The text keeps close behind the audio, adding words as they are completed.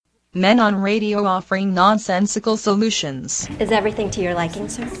Men on radio offering nonsensical solutions. Is everything to your liking,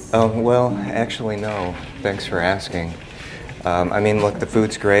 sir? Oh, well, actually, no. Thanks for asking. Look, the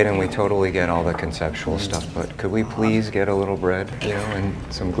food's great and we totally get all the conceptual stuff, but could we please get a little bread, and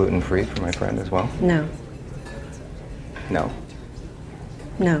some gluten-free for my friend as well? No. No.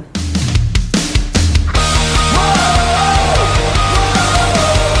 No.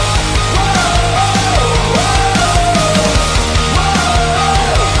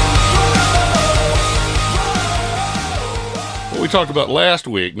 What we talked about last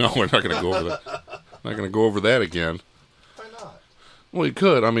week. No, we're not going to go over that. Not going to go over that again. Why not? Well, you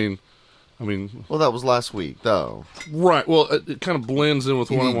could. Well, that was last week, though. Right. Well, it kind of blends in with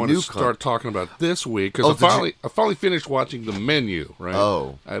what I want to start talking about this week because I finally finished watching The Menu. Right.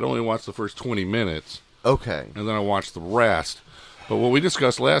 Oh. I'd only watched the first 20 minutes. Okay. And then I watched the rest. But what we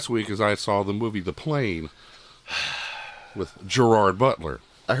discussed last week is I saw the movie The Plane with Gerard Butler.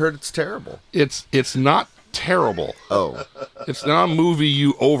 I heard it's terrible. It's not terrible. Oh. It's not a movie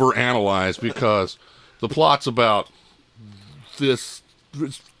you overanalyze because the plot's about this.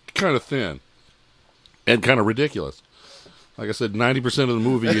 It's kind of thin and kind of ridiculous. Like I said, 90% of the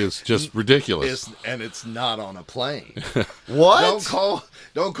movie is just ridiculous. It's not on a plane. What?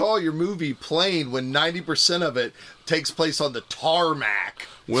 Don't call your movie Plane when 90% of it takes place on the tarmac.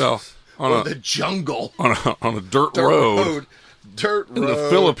 Well, or the jungle. On a dirt road in the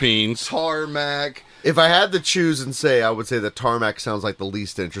Philippines. Tarmac. If I had to choose and say, I would say that Tarmac sounds like the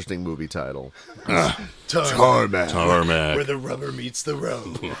least interesting movie title. Tarmac. Where the rubber meets the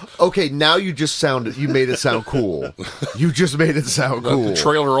road. Okay, now you made it sound cool. You just made it sound cool. The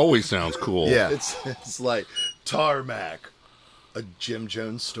trailer always sounds cool. Yeah. It's like Tarmac, a Jim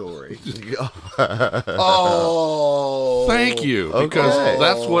Jones story. Oh. Thank you. Because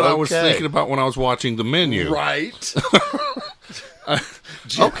that's what I was thinking about when I was watching The Menu. Right.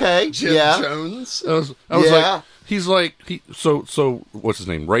 Jim Jones. I was like, he's like, so what's his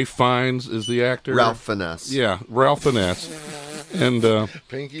name? Ray Fiennes is the actor? Ralph Fiennes. Yeah, Ralph Fiennes. And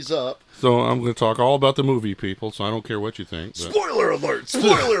Pinky's up. So I'm going to talk all about the movie, people, so I don't care what you think. But. Spoiler alert!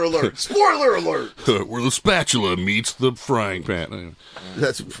 Spoiler alert! Spoiler alert! Where the spatula meets the frying pan.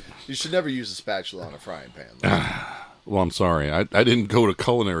 You should never use a spatula on a frying pan. Well, I'm sorry. I didn't go to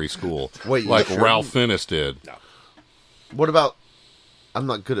culinary school like Ralph Fiennes did. No. What about... I'm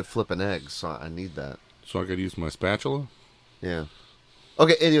not good at flipping eggs, so I need that. So I could use my spatula? Yeah.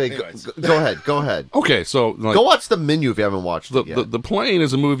 Okay, anyway, go ahead. Okay, so... go watch The Menu if you haven't watched it yet. The Plane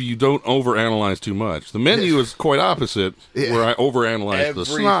is a movie you don't overanalyze too much. The Menu is quite opposite, where I overanalyze the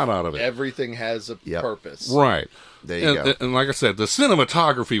snot out of it. Everything has a purpose. Right. There you go. And like I said, the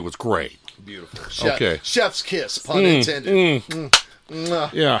cinematography was great. Beautiful. Okay. Chef's kiss, pun intended.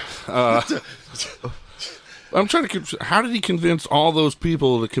 Yeah. I'm trying to... How did he convince all those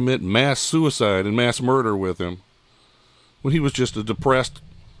people to commit mass suicide and mass murder with him when he was just a depressed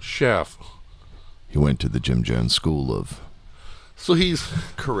chef? He went to the Jim Jones School of... So he's...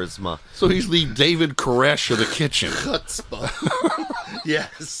 Charisma. So he's the David Koresh of the kitchen. Chutzpah.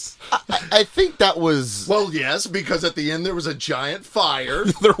 Yes. I think that was... Well, yes, because at the end there was a giant fire.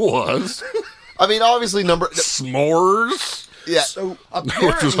 There was. I mean, obviously S'mores? Yeah. So apparently,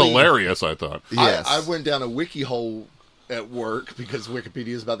 which was hilarious, I thought. Yes. I went down a wiki hole at work because Wikipedia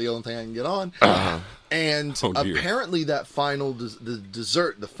is about the only thing I can get on. And apparently that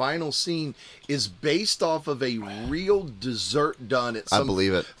the final scene is based off of a real dessert done at some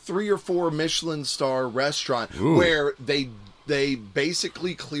 3 or 4 Michelin star restaurant where they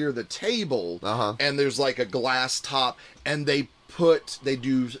basically clear the table and there's like a glass top and they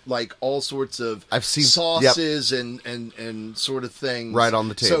do like all sorts of sauces and sort of things right on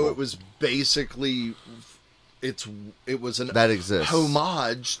the table. So it was basically it was an that exists.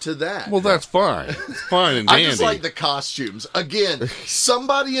 homage to that. Well, that's fine. It's fine and dandy. I just like the costumes. Again,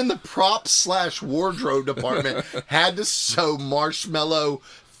 somebody in the props/wardrobe department had to sew marshmallow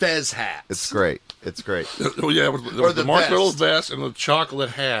fez hats. It's great. Oh yeah, or the marshmallow vest and the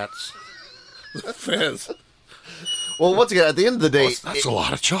chocolate hats. The fez. Well, once again, at the end of the day... that's a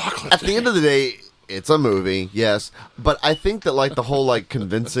lot of chocolate. At the end of the day, it's a movie, yes. But I think that, like, the whole, like,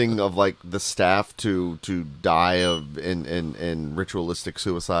 convincing of, like, the staff to die in ritualistic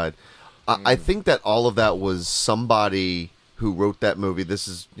suicide, I think that all of that was somebody who wrote that movie. This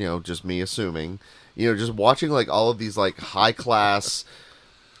is, just me assuming. Just watching, like, all of these, like, high-class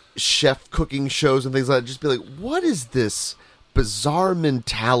chef cooking shows and things like that. Just be like, what is this bizarre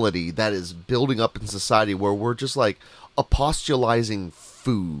mentality that is building up in society where we're just like apostolizing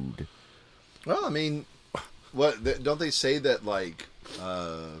food? Well, I mean, what don't they say that like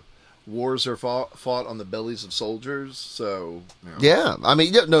wars are fought on the bellies of soldiers. So Yeah, I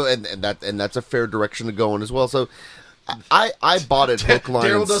mean, no, and that's a fair direction to go in as well. So, I bought it hook, line,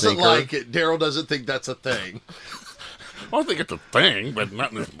 Daryl and doesn't sinker. like it. Daryl doesn't think that's a thing. I don't think it's a thing, but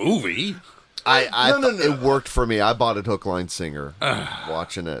not in this movie. No. It worked for me. I bought it hook, line, singer.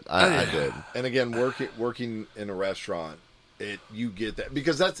 Watching it, I did. And again, working in a restaurant, you get that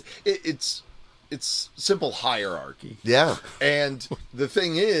because it's simple hierarchy. Yeah. And the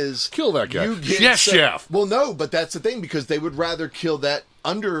thing is, Kill that guy. You get Yes, chef. Well, no, but that's the thing because they would rather kill that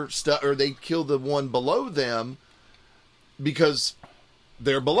understuff, or they kill the one below them because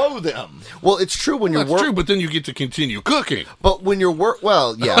they're below them. Well, it's true when you're That's true, but then you get to continue cooking. But when you're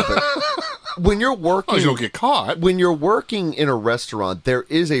well, yeah, but when you're working, Oh, you don't get caught. when you're working in a restaurant, there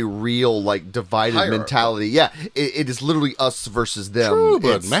is a real like divided Hierarchy. mentality. Yeah, it is literally us versus them. True, but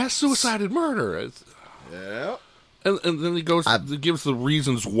It's- mass suicide and murder. Yeah. And then he goes, he gives the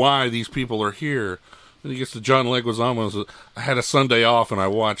reasons why these people are here. Then he gets to John Leguizamo and says, I had a Sunday off and I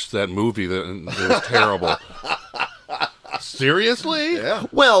watched that movie and it was terrible. Seriously? Yeah.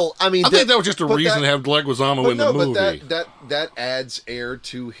 Well, I mean, I think that was just a but reason that- to have Leguizamo But in no, the movie. but that adds air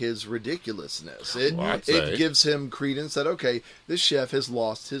to his ridiculousness. I'd say. It gives him credence that okay, this chef has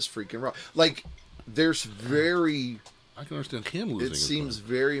lost his freaking rock. Like there's very I can understand him losing it his seems mind.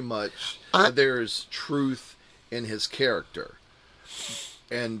 very much that there is truth in his character.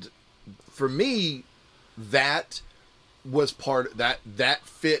 And for me, that was part that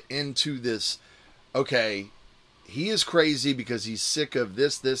fit into this. Okay, he is crazy because he's sick of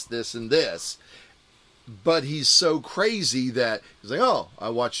this, and this. But he's so crazy that he's like, oh, I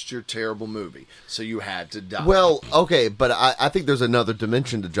watched your terrible movie, so you had to die. Well, okay, but I think there's another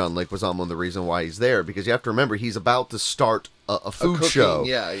dimension to John Leguizamo and the reason why he's there, because you have to remember he's about to start a food cooking, show,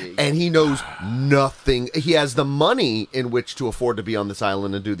 yeah. and he knows nothing. He has the money in which to afford to be on this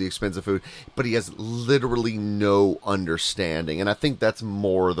island and do the expensive food, but he has literally no understanding, and I think that's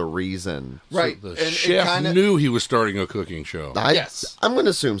more the reason. right. The And it chef kinda- knew he was starting a cooking show. Yes. I'm going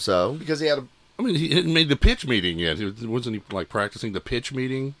to assume so. because he had a I mean, he hadn't made the pitch meeting yet. Wasn't he like practicing the pitch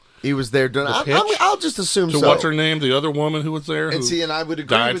meeting? He was there doing. pitch? I'll just assume So so. what's her name? The other woman who was there? and who see, and I would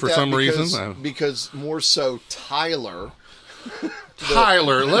agree died with for that some because, reason? because more so Tyler.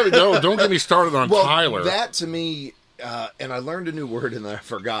 Tyler. Don't get me started on Well, Tyler. that to me, and I learned a new word and then I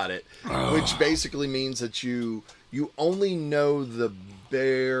forgot it, which basically means that you only know the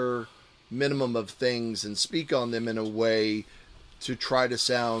bare minimum of things and speak on them in a way to try to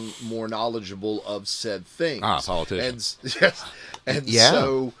sound more knowledgeable of said things. Politician. And yes, and Yeah.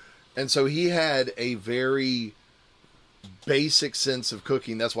 so he had a very basic sense of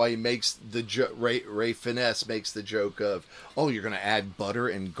cooking. That's why he makes the Ray Finesse makes the joke of, "Oh, you're going to add butter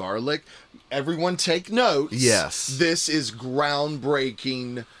and garlic." Everyone take notes. Yes. This is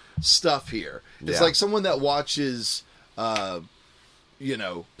groundbreaking stuff here. It's Yeah. like someone that watches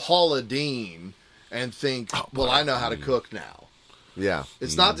Paula Deen and think, "Well, I know how to cook now." Yeah.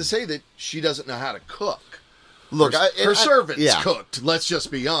 It's not to say that she doesn't know how to cook. Look, Her servants yeah. cooked. Let's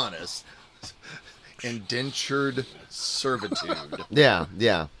just be honest. Indentured servitude. Yeah.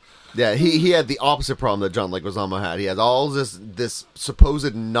 He had the opposite problem that John Leguizamo had. He has all this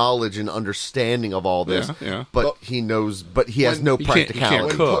supposed knowledge and understanding of all this, Yeah. but he has no He can't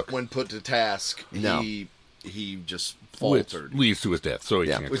practicality. cook. When put to task, No. he just which faltered. leads to his death. So he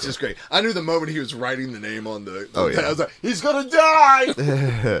Yeah. can't Which cook. is great. I knew the moment he was writing the name on the. Oh, yeah. I was like, he's gonna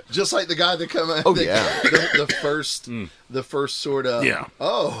die. Just like the guy that come out. Oh, yeah. The first sort of. Yeah.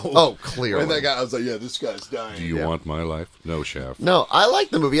 Oh, clearly. When that guy, I was like, yeah, this guy's dying. Do you want my life? No, chef. No, I like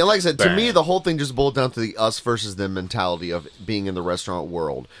the movie. And like I said, to Bang. me, the whole thing just boiled down to the us versus them mentality of being in the restaurant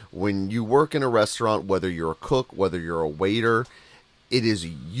world. When you work in a restaurant, whether you're a cook, whether you're a waiter, it is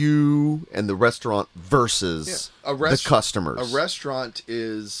you and the restaurant versus the customers. A restaurant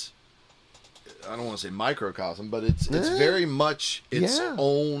is, I don't want to say microcosm, but it's very much its Yeah.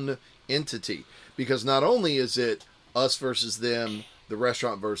 own entity. Because not only is it us versus them, the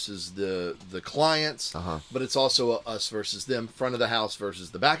restaurant versus the clients, but it's also a us versus them, front of the house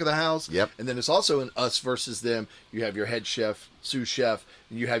versus the back of the house. Yep. And then it's also an us versus them. You have your head chef, sous chef,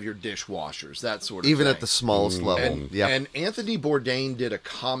 and you have your dishwashers, that sort of Even thing. at the smallest level. And, Yeah. and Anthony Bourdain did a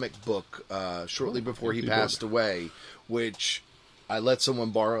comic book shortly before he passed away, which I let someone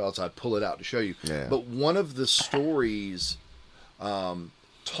borrow, else I'd pull it out to show you. Yeah. But one of the stories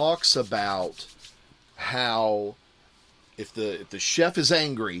talks about how if the chef is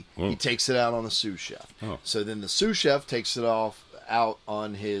angry, he takes it out on the sous chef. Oh. So then the sous chef takes it out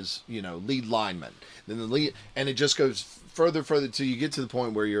on his lead lineman. Then the lead, and it just goes further till you get to the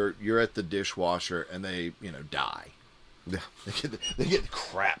point where you're at the dishwasher and they die. They get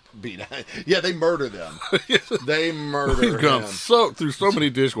crap beat out. Yeah, they murder them. They murder We've gone them. through so many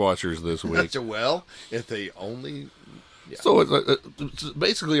dishwashers this week. Well, if they only... Yeah. So it's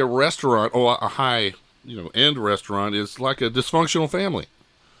basically a restaurant, or a high, end restaurant is like a dysfunctional family.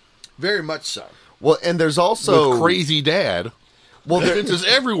 Very much so. Well, and there's also with crazy dad. Well, there convinces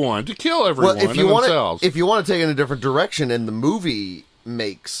everyone to kill everyone if you want themselves. if you want to take it in a different direction, and the movie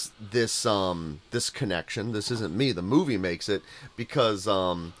makes this this connection. This isn't me. The movie makes it because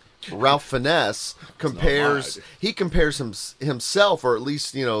Ralph Fiennes compares himself, or at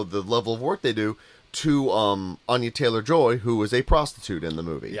least the level of work they do, to Anya Taylor-Joy, who was a prostitute in the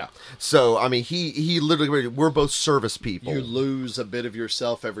movie. Yeah. So I mean, he literally, we're both service people. You lose a bit of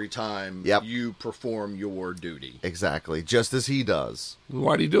yourself every time Yep. you perform your duty. Exactly, just as he does.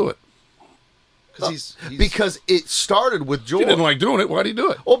 Why'd he do it? Because he's Because it started with joy. He didn't like doing it. Why'd he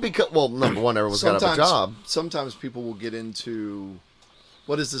do it? Well, number one, everyone's got to have a job. Sometimes people will get into,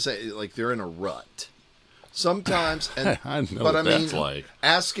 what does this say? Like they're in a rut. Sometimes, and I know but what I mean, that's like.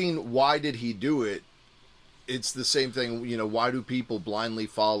 asking why did he do it? It's the same thing. Why do people blindly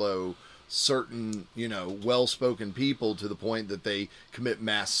follow certain, well-spoken people to the point that they commit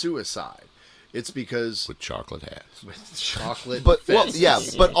mass suicide? It's because With chocolate hats. with chocolate. But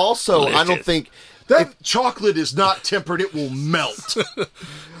faces. but also I don't think. That chocolate is not tempered; it will melt.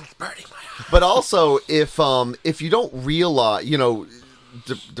 Burning my But also, if you don't realize,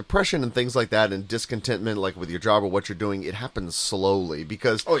 depression and things like that, and discontentment, like with your job or what you're doing, it happens slowly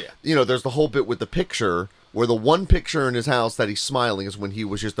because, there's the whole bit with the picture where the one picture in his house that he's smiling is when he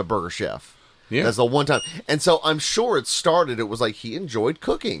was just a burger chef. Yeah. That's the one time. And so I'm sure it was like he enjoyed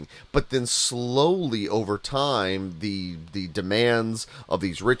cooking, but then slowly over time, the demands of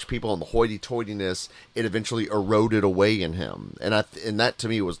these rich people and the hoity-toityness, it eventually eroded away in him. And that to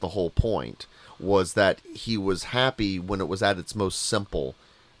me was the whole point, was that he was happy when it was at its most simple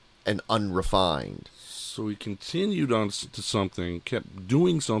and unrefined. So he continued on to something, kept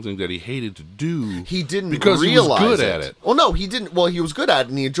doing something that he hated to do. He didn't because realize he was good at it. Well, no, he didn't. Well, he was good at it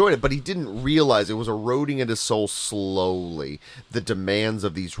and he enjoyed it, but he didn't realize it was eroding at his soul slowly. The demands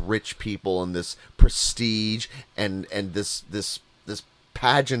of these rich people and this prestige and this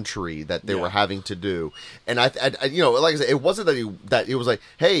pageantry that they were having to do. And I like I said, it wasn't that it was like,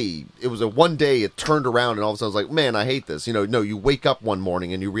 hey, it was a one day it turned around and all of a sudden I was like, man, I hate this. No, you wake up one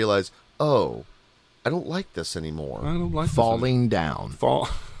morning and you realize, oh, I don't like this anymore. I don't like falling down.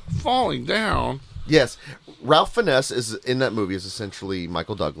 Falling down. Yes, Ralph Fiennes is in that movie is essentially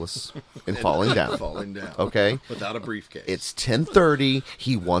Michael Douglas in Falling Down. Falling down. Okay, Without a briefcase. it's 10:30.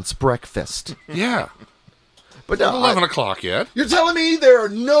 He wants breakfast. Yeah. But Not no, 11 o'clock yet. You're telling me there are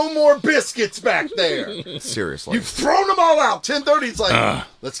no more biscuits back there? seriously, You've thrown them all out. 10:30. It's like,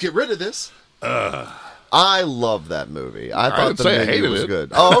 let's get rid of this. I love that movie. I thought didn't the say I menu hated was it.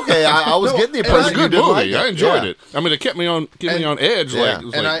 good. Oh, okay. I was getting the It was impression a you good did movie. like it. I enjoyed Yeah. it. I mean, it kept me on edge. Yeah. It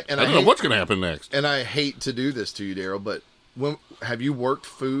was And like, I I don't know what's going to happen next. And I hate to do this to you, Daryl, but have you worked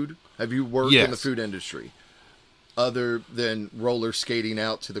food? Have you worked in the food industry? Other than roller skating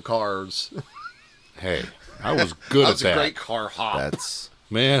out to the cars. Hey, I was good at That's that. a great car hop. That's.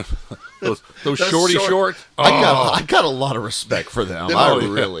 Man, those Those shorty short- shorts. I got a lot of respect for them. No, I yeah.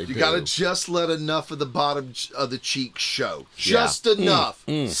 really You do. got to just let enough of the bottom of the cheek show. Just enough.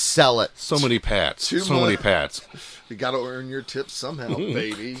 Sell it. So many pats. Too So many much. pats. You got to earn your tips somehow,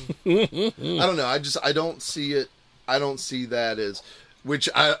 baby. I don't know. I don't see it. I don't see that as, which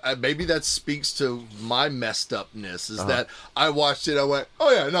I maybe that speaks to my messed upness. Is that I watched it. I went, oh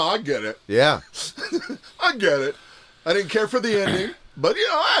yeah, no, I get it. Yeah. I get it. I didn't care for the ending, but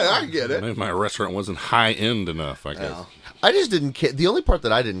I get it. Maybe my restaurant wasn't high end enough, I guess. Yeah. I just didn't care. The only part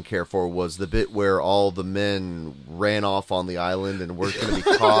that I didn't care for was the bit where all the men ran off on the island and were going to be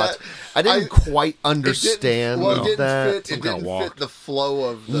caught. I didn't quite understand it didn't that. fit. It Some kinda didn't walk. fit the flow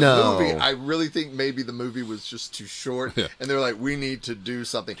of the No. movie. I really think maybe the movie was just too short, Yeah. and they're like, we need to do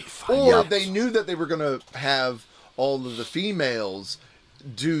something. Or Yep. they knew that they were going to have all of the females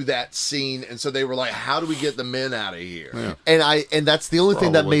do that scene, and so they were like, how do we get the men out of here? Yeah. And that's the only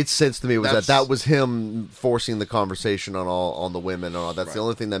thing that Probably. made sense to me was That's- that was him forcing the conversation on the women and all. That's the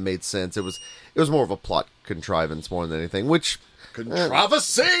only thing that made sense. It was more of a plot contrivance more than anything, which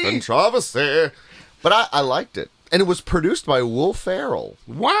controversy. But I liked it, and it was produced by Will Ferrell.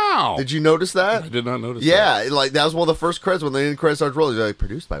 Wow. Did you notice that? I did not notice Yeah, like that was one of the first credits when the end credits started rolling. They're like,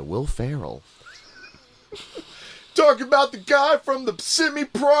 produced by Will Ferrell. Talking about the guy from the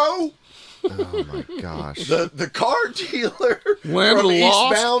semi-pro, Oh my gosh, the car dealer Land from of the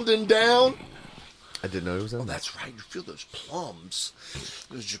Lost? Eastbound and Down. I didn't know he was in Oh, that. that's right. You feel those plums.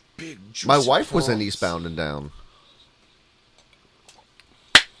 Those big, juicy My wife was in plums. Eastbound and Down.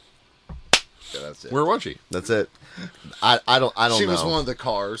 Yeah, that's it. Where was she? That's it. I don't She know. was one of the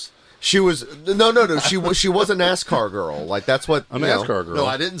cars. She was no. She was a NASCAR girl. Like that's what A you know. NASCAR girl. No,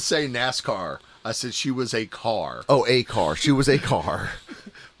 I didn't say NASCAR. I said she was a car. Oh, a car. She was a car.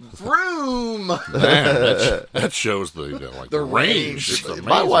 Vroom! Man, that shows the The range. range. It's amazing.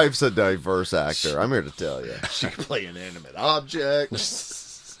 My wife's a diverse actor. I'm here to tell you. She can play inanimate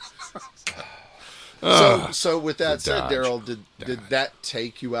objects. So with that said, Dodge. Daryl, did that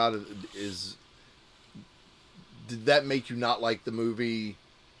take you out of did that make you not like the movie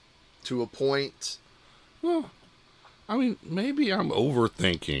to a point? Well, I mean, maybe I'm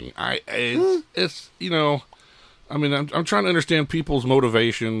overthinking. It's I mean, I'm trying to understand people's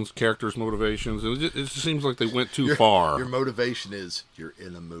motivations, characters' motivations, and it just seems like they went too far. Your motivation is you're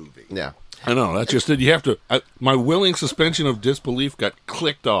in a movie. Yeah. I know. That's just it. You have to. My willing suspension of disbelief got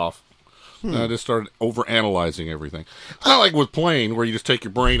clicked off. And I just started overanalyzing everything. It's not like with Plane, where you just take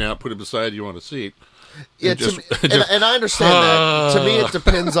your brain out, put it beside you on a seat. Yeah, and I understand that. To me, it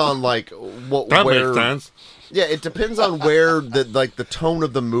depends on like what That where. makes sense. Yeah, it depends on where the tone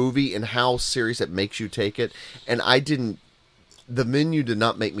of the movie and how serious it makes you take it. And the menu did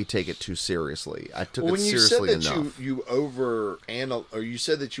not make me take it too seriously. I took it seriously enough. When you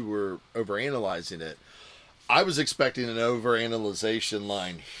said that you were overanalyzing it, I was expecting an overanalyzation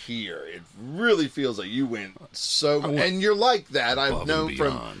line here. It really feels like you went and you're like that. I've known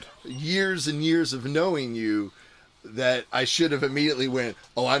from years and years of knowing you that I should have immediately went,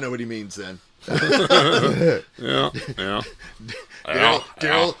 oh, I know what he means then. Yeah.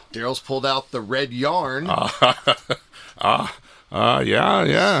 Daryl's pulled out the red yarn.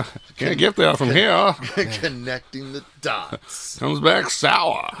 Yeah. Can't get that from here. Connecting the dots. Comes back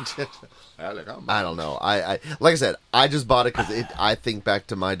sour. I don't know. I like I said, I just bought it because I think back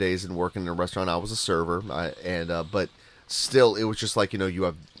to my days in working in a restaurant. I was a server, but still, it was just like you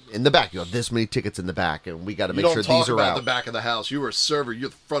have in the back. You have this many tickets in the back, and we got to make sure these are out. The back of the house. You were a server. You're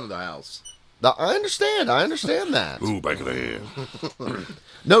the front of the house. I understand that. Ooh, back of the head.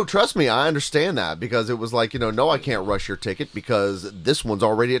 No, trust me, I understand that because it was like no, I can't rush your ticket because this one's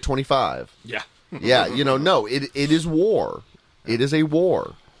already at 25. Yeah. Yeah, no, it is war. It is a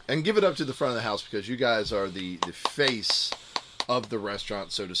war. And give it up to the front of the house because you guys are the face of the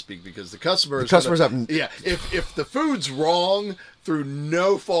restaurant, so to speak, because the customers have... Yeah, if the food's wrong through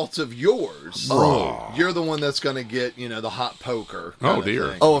no fault of yours, you're the one that's going to get, the hot poker. Oh, dear.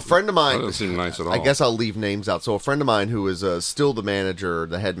 Thing. Oh, a friend of mine... That doesn't seem nice at all. I guess I'll leave names out. So a friend of mine who is still the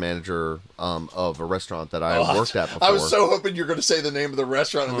head manager of a restaurant that I worked at before. I was so hoping you were going to say the name of the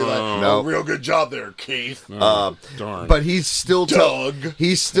restaurant and be like, no. real good job there, Keith. Darn. But he's still...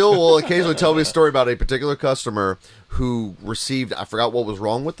 he still will occasionally tell me a story about a particular customer who received, I forgot what was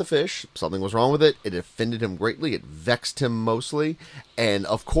wrong with the fish. Something was wrong with it. It offended him greatly. It vexed him mostly. And,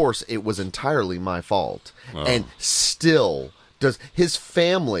 of course, it was entirely my fault. Oh. And still does. His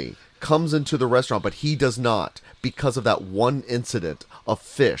family comes into the restaurant, but he does not because of that one incident of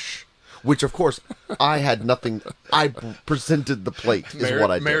fish. Which, of course, I had nothing. I presented the plate, is what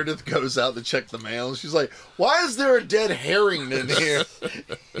I did. Meredith goes out to check the mail, and she's like, why is there a dead herring in here?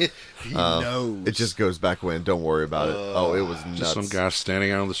 He knows. It just goes back when. Don't worry about it. It was nuts. Just some guy standing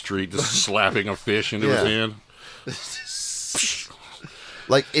out on the street just slapping a fish into his hand.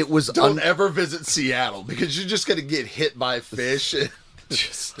 Like, it was... Don't ever visit Seattle, because you're just going to get hit by fish.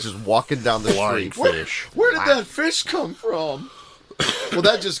 just walking down the street. Fish. Where did that fish come from? Well,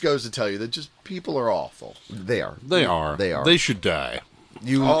 that just goes to tell you that just people are awful. They are. They are. They should die.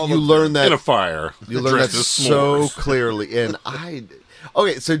 You learn that in a fire. You learn that so clearly. And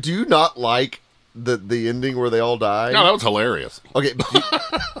okay. So do you not like the ending where they all die? No, that was hilarious. Okay.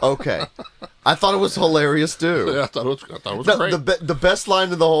 Okay. I thought it was hilarious too. Yeah, I thought it was great. The best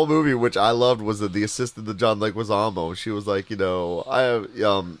line in the whole movie, which I loved, was the assistant to John Leguizamo. She was like,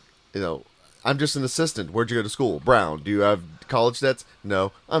 I'm just an assistant. Where'd you go to school? Brown. Do you have college debts?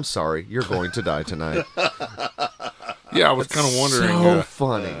 No. I'm sorry. You're going to die tonight. Yeah, I was kind of wondering. So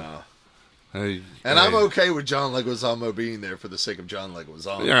funny. And I'm okay with John Leguizamo being there for the sake of John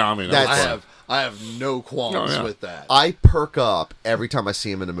Leguizamo. Yeah, I mean, I have no qualms with that. I perk up every time I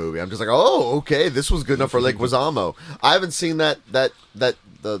see him in a movie. I'm just like, oh, okay, this was good enough for Leguizamo. I haven't seen the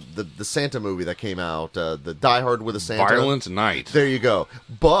Santa movie that came out, the Die Hard with a Santa. Violent Night. There you go.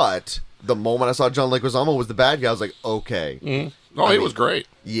 But the moment I saw John Leguizamo was the bad guy, I was like, okay. Mm-hmm. Oh, he was great.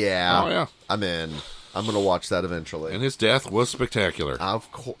 Yeah. Oh, yeah. I'm in. I'm going to watch that eventually. And his death was spectacular. Of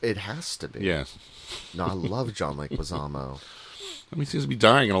course. It has to be. Yes. No, I love John Leguizamo. I mean, he seems to be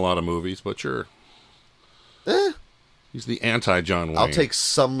dying in a lot of movies, but sure. He's the anti-John Wayne. I'll take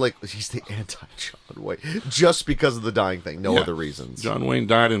some he's the anti-John Wayne just because of the dying thing. No other reasons. John Wayne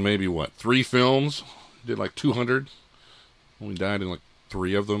died in maybe 3 films. Did like 200. Only died in like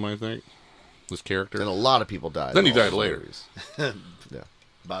 3 of them, I think. This character. And a lot of people died. Then he died later. Yeah.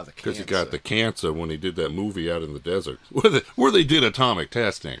 By the Because cancer. he got the cancer when he did that movie out in the desert where they did atomic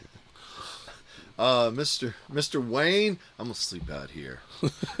testing. Mr. Wayne, I'm gonna sleep out here. I'm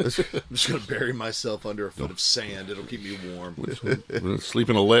just gonna bury myself under a foot of sand. It'll keep me warm. Sleep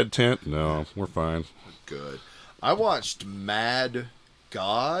in a lead tent? No, we're fine. Good. I watched Mad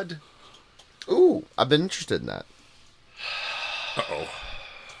God. Ooh, I've been interested in that. Uh-oh.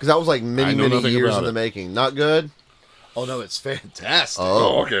 Because that was like I many know nothing years about in the it. making. Not good? Oh no, it's fantastic.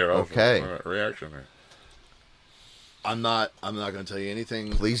 Oh, Okay. okay. All right, reaction there. I'm not gonna tell you anything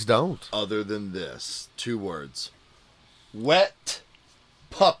Please don't. other than this. 2 words. Wet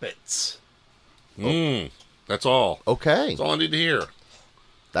puppets. That's all. Okay. That's all I need to hear.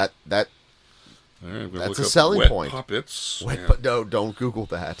 That All right, I'm gonna That's look a up selling wet point. Puppets. wet, and- but no, don't Google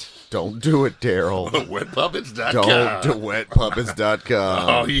that. Don't do it, Daryl. Wetpuppets.com. Don't do wetpuppets.com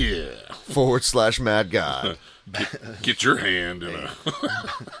Oh yeah. / mad guy. Get your hand in a.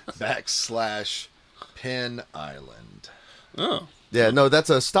 / Penn Island. Oh. Yeah, no, that's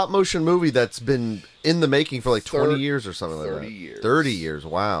a stop motion movie that's been in the making for like 20 years or something like that. 30 years. 30 years,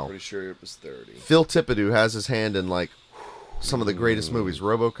 wow. Pretty sure it was 30. Phil Tippett has his hand in like some of the greatest movies.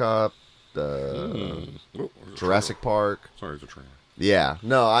 RoboCop, Oh, Jurassic Park. Sorry, it's a train. Yeah,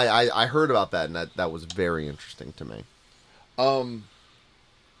 no, I heard about that, and that was very interesting to me.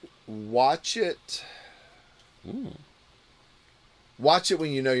 Watch it. Watch it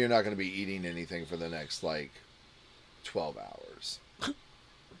when you know you're not going to be eating anything for the next 12 hours.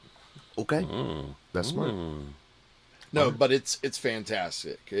 Okay, that's smart. No, but it's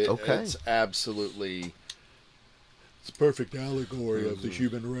fantastic. Okay. It's absolutely. It's a perfect allegory of the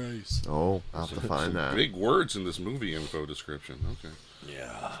human race. Oh, I'll have to find that. Big words in this movie info description. Okay.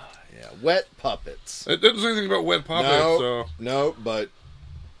 Yeah. Wet puppets. It doesn't say anything about wet puppets, No, so. no, but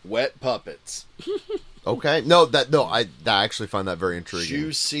wet puppets. Okay, I actually find that very intriguing.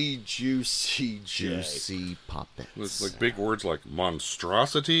 Juicy Juicy puppets. It's like big words like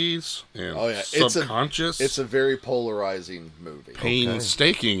monstrosities and Oh, yeah. subconscious. It's a very polarizing movie.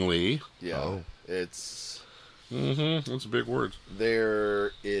 painstakingly. Yeah. Oh. It's. That's big words.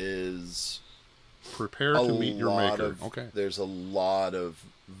 There is Prepare a to meet your lot maker. of. Okay. There's a lot of.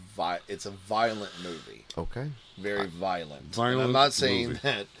 It's a violent movie. Okay. Very violent. Violent And I'm not saying movie.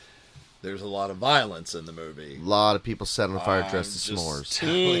 that there's a lot of violence in the movie. A lot of people set on fire dressed as I'm just s'mores.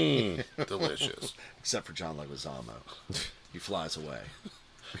 telling- Delicious. Except for John Leguizamo. He flies away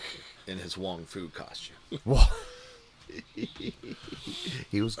in his Wong Fu costume.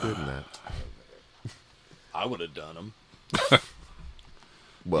 He was good in that. I would have done him.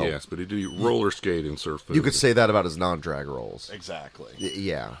 Well, Yes, but he do roller skate and surf food. you could say that about his non-drag roles. Exactly.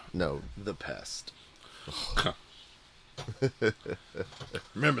 Yeah, no. The Pest.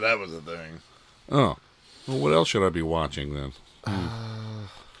 Remember that was a thing. Oh. Well, what else should I be watching then?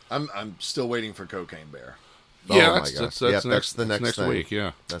 I'm still waiting for Cocaine Bear. Oh Yeah, my that's, gosh. that's, Yep, that's, that's the next thing. week,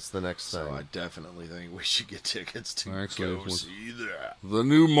 yeah. That's the next So thing. I definitely think we should get tickets to Actually, go it was- see that. The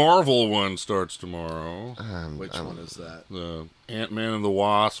new Marvel one starts tomorrow. Which one is that? The Ant-Man and the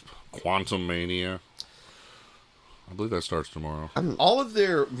Wasp, Quantum Mania. I believe that starts tomorrow. All of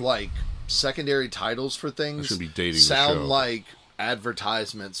their secondary titles for things should be dating the sound show. like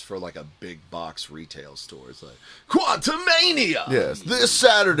advertisements for a big box retail store. It's like Quantumania. Yes, this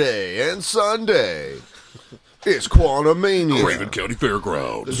Saturday and Sunday. It's Quantumania. Raven County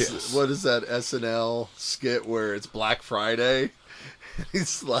Fairgrounds. What is that SNL skit where it's Black Friday?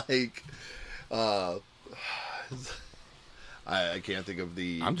 It's like, I can't think of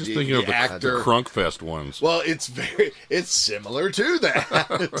the. I'm just the- thinking of the actor. Crunkfest ones. Well, it's similar to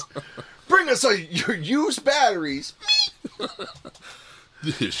that. Bring us your used batteries.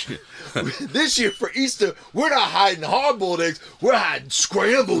 This year for Easter, we're not hiding hard-boiled eggs. We're hiding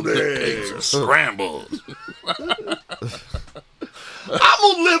scrambled Eggs are eggs. scrambled. I'm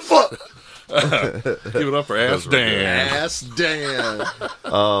gonna live for Give it up for Ass Dan. Ass Dan.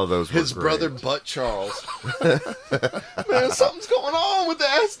 Oh, those were His great. brother Butt Charles. Man, something's going on with the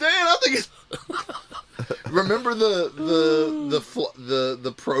Ass Dan. I think it's. Remember the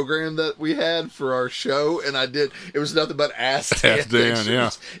program that we had for our show, and it was nothing but Ass Dan. Ass Dan, pictures. yeah.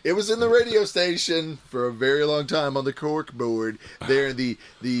 It was in the radio station for a very long time on the cork board there in the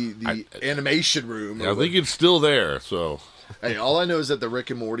animation room. Yeah, I think it's still there, so. Hey, all I know is that the Rick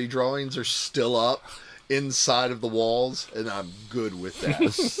and Morty drawings are still up inside of the walls, and I'm good with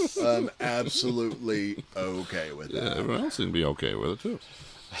that. I'm absolutely okay with Yeah, that. everyone else seemed to be okay with it, too.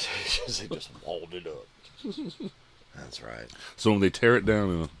 They just walled it up. That's right. So when they tear it down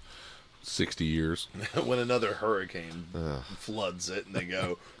in 60 years. When another hurricane floods it, and they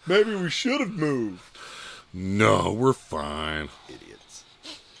go, maybe we should have moved. No, we're fine. Idiots.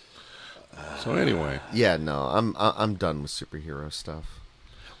 So anyway. Yeah, no, I'm done with superhero stuff.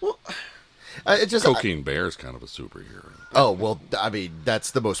 Well, It just Cocaine Bear is kind of a superhero. Oh, well, I mean,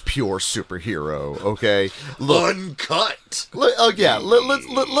 that's the most pure superhero, okay? Look, uncut. oh, yeah,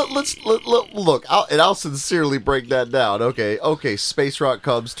 let's look, I'll sincerely break that down, okay? Okay, Space Rock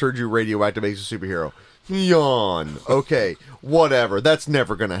comes, turns you radioactive, makes you a superhero. Yawn. Okay, whatever, that's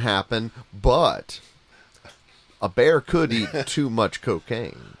never gonna happen, but a bear could eat too much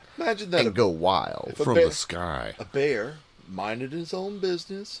cocaine Imagine that and go wild. a From bear- the sky. a bear minded his own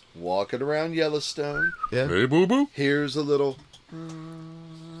business, walking around Yellowstone. Yeah. Hey, boo-boo. Here's a little,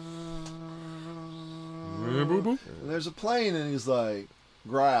 Hey, boo-boo. and there's a plane, and he's like,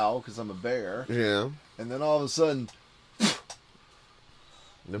 growl, because I'm a bear. Yeah. And then all of a sudden,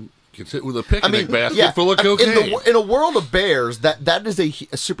 Gets hit with a picnic basket full of I mean, cocaine. in a world of bears, that is a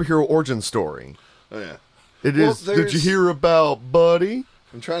superhero origin story. oh yeah. It Well, is. Did you there's- hear about Buddy?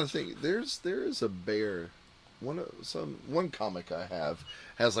 I'm trying to think. There is a bear. One comic I have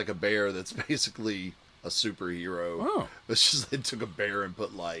has like a bear that's basically a superhero. Oh. It's just they took a bear and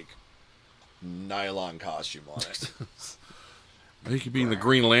put like nylon costume on it. He could be in the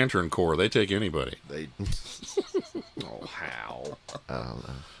Green Lantern Corps. They take anybody. They oh how I don't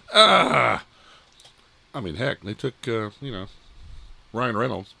know. I mean, heck, they took, Ryan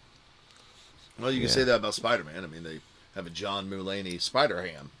Reynolds. well you can say that about Spider-Man. I mean they have a John Mulaney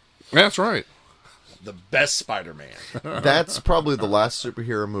Spider-Ham, That's right. the best Spider-Man. That's probably the last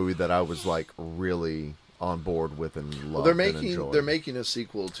superhero movie that I was like really on board with and loved. Well, they're and enjoyed. making a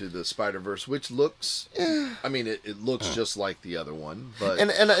sequel to the Spider-Verse, which looks. I mean, it looks just like the other one, but and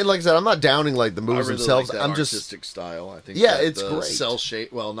like I said, I'm not downing like the I movies really themselves. like that I'm just artistic style. I think. Yeah, that it's the great. Cell shade.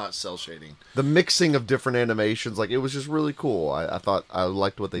 Well, not cell shading. the mixing of different animations. Like it was just really cool. I thought I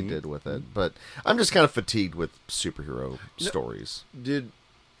liked what they did with it, but I'm just kind of fatigued with superhero stories. Did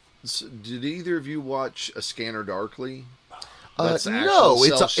either of you watch A Scanner Darkly? No, actual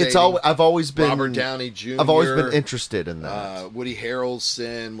it's cel-shading. all. I've always been Robert Downey Jr. I've always been interested in that. Woody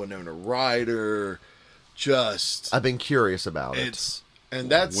Harrelson, Winona Ryder. Just I've been curious about it.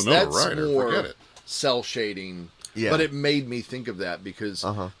 that's Winona Ryder, more forget it. cell shading. Yeah. But it made me think of that because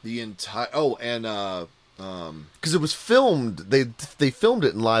the entire Because it was filmed. They filmed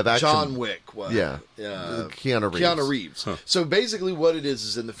it in live action. John Wick. Well, Yeah. Keanu Reeves. Keanu Reeves. So basically, what it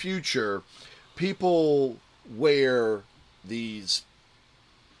is in the future, people wear these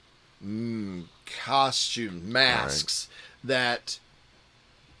costume masks that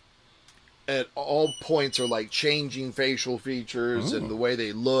at all points are like changing facial features and the way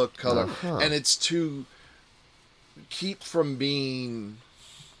they look, color, and it's to keep from being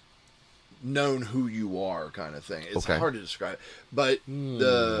known who you are, kind of thing. It's Okay. hard to describe, but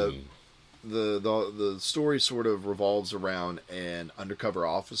the story sort of revolves around an undercover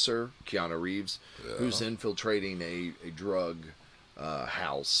officer, Keanu Reeves, who's infiltrating a drug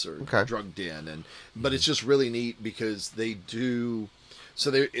house or drug den, but it's just really neat because they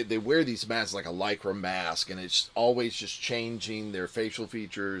wear these masks like a lycra mask, and it's always just changing their facial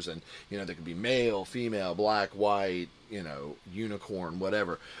features, and they could be male, female, black, white, unicorn,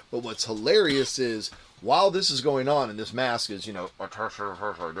 whatever. But what's hilarious is while this is going on and this mask is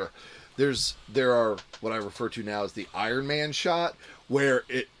there are what I refer to now as the Iron Man shot, where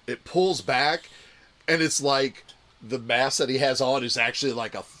it pulls back and it's like the mask that he has on is actually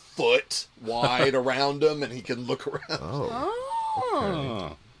like a foot wide around him, and he can look around.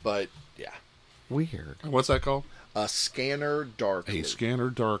 Oh. But yeah, Weird. What's that called? A Scanner Darkly. A Scanner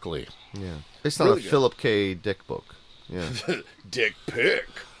Darkly. Yeah. Based on Really a good. Philip K. Dick book. Yeah. Dick pic.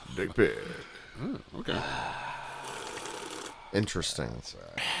 Dick pic. Okay. Interesting. That's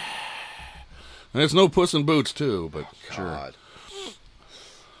right. And it's no Puss in Boots, too, but sure. God.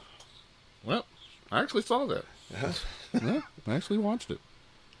 Well, I actually saw that. Yeah, I actually watched it.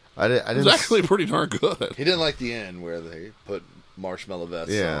 I It didn't. was actually pretty darn good. He didn't like the end where they put marshmallow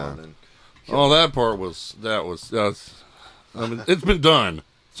vests Yeah. on. And Oh, that part was. I mean, it's been done,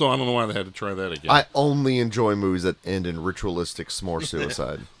 so I don't know why they had to try that again. I only enjoy movies that end in ritualistic s'more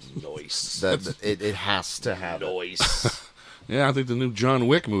suicide. noise. That it has to have it. Noise. Yeah, I think the new John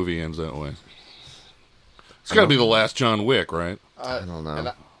Wick movie ends that way. It's got to be the last John Wick, right? I don't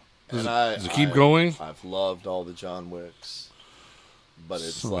know. Does it keep going? I've loved all the John Wicks, but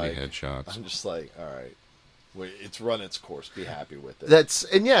it's So many like headshots. I'm just like, all right, It's run its course. Be happy with it. That's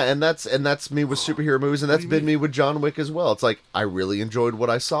me with superhero movies, and that's been me with John Wick as well. It's like I really enjoyed what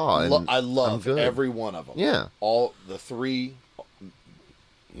I saw, and I love every one of them. Yeah, all the three.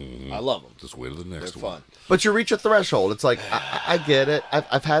 I love them. Just wait till the next They're one. fun. but you reach a threshold. It's like I get it.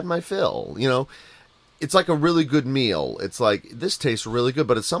 I've had my fill. You know, it's like a really good meal. It's like this tastes really good,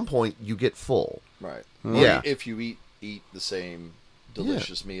 but at some point you get full. Right. Yeah. Or if you eat the same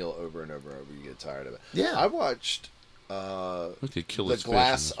delicious meal over and over and over, you get tired of it. Yeah. I watched Kill The his fish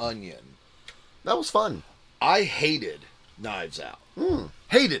Glass in this. Onion. That was fun. I hated Knives Out.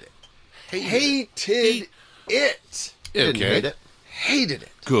 Hated it. Hated it. Didn't Okay. hate it. Hated it.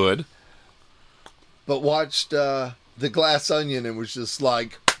 Good. But watched The Glass Onion and was just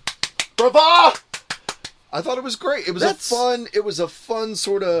like, brava! I thought it was great. It was a fun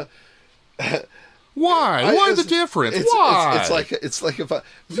sort of. Why? Why the difference? Why? It's like if I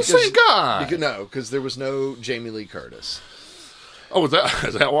It's the same guy. because there was no Jamie Lee Curtis. Oh, is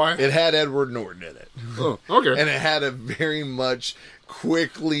that why? It had Edward Norton in it, Oh, okay. and it had a very much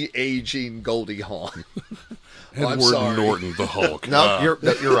quickly aging Goldie Hawn. I'm Edward sorry. Norton, the Hulk. No, you're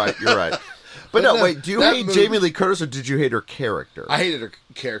right. You're right. But no, wait. Do you that hate movie- Jamie Lee Curtis or did you hate her character? I hated her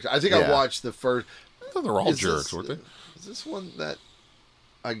character. I think Yeah. I watched the first. I thought they were all jerks, weren't they? Is this one that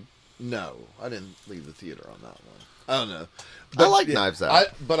No, I didn't leave the theater on that one. I don't know. I like Knives Out.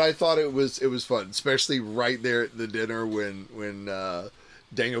 But I thought it was fun, especially right there at the dinner when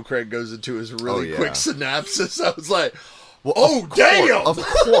Daniel Craig goes into his really quick synopsis. I was like, Well, oh, damn! Of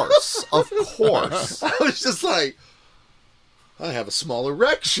course. Of course. I was just like, I have a small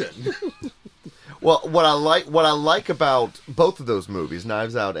erection. Well, what I like about both of those movies,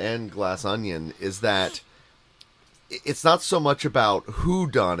 Knives Out and Glass Onion, is that it's not so much about who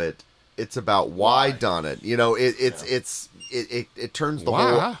done it, it's about why done it. You know, it turns the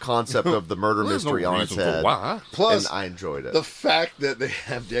whole concept of the murder There's no mystery on its reason for head. why. Plus, and I enjoyed it. the fact that they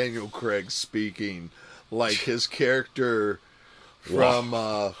have Daniel Craig speaking like his character from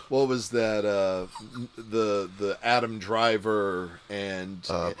what was that the Adam Driver and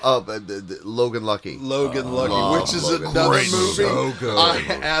Logan Lucky. Logan Lucky, which is Logan. another Great movie. movie. So good.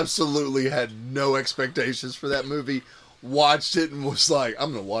 I absolutely had no expectations for that movie. Watched it and was like,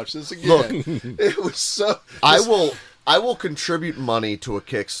 I'm gonna watch this again. Look, it was so. I will contribute money to a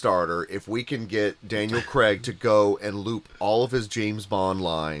Kickstarter if we can get Daniel Craig to go and loop all of his James Bond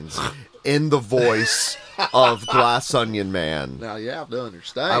lines in the voice of Glass Onion Man. Now you have to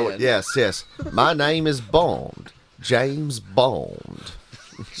understand. Yes. My name is Bond. James Bond.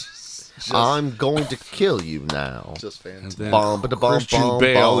 I'm going to kill you now. Just And fantastic. then Christian Bom,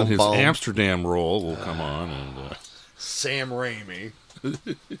 Bale bom, in his bom. Amsterdam role will come on. And, Sam Raimi,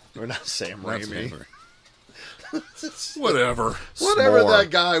 or not Sam that's Raimi. Henry. Whatever. Whatever S'more. that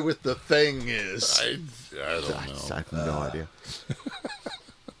guy with the thing is. I don't know. I have no idea.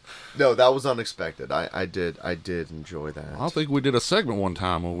 No, that was unexpected. I did enjoy that. I think we did a segment one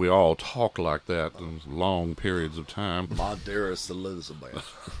time when we all talked like that in long periods of time. My dearest Elizabeth,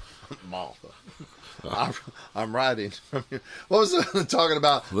 Martha. I'm writing. What was it talking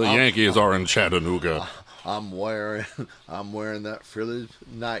about? The Yankees are in Chattanooga. I'm wearing that frilly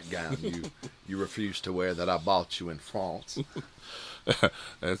nightgown you refused to wear that I bought you in France.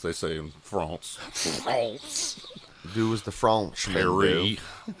 As they say in France. France. Do as the Frenchman do. Perry.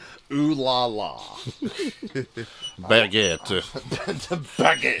 Ooh la la. Baguette. The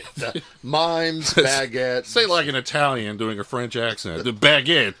baguette. Mimes, baguette. Say like an Italian doing a French accent. The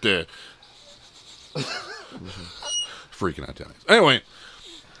baguette. Freaking Italians. Anyway,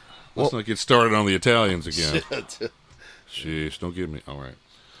 let's not get started on the Italians again. Sheesh, don't give me. All right.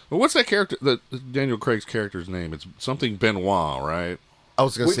 Well, what's that character? Daniel Craig's character's name? It's something Benoit, right? I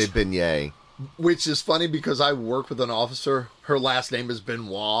was going to say beignet. Which is funny because I work with an officer. Her last name is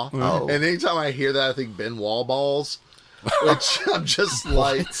Benoit. Oh. And anytime I hear that, I think Benoit balls. Which I'm just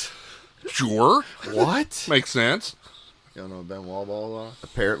like, Sure. What? Makes sense. you don't know what Benoit balls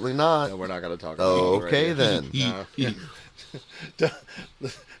Apparently are? not. No, we're not going to talk about Oh, it. okay Right then. No.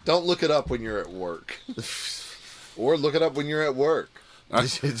 Don't look it up when you're at work. Or look it up when you're at work. I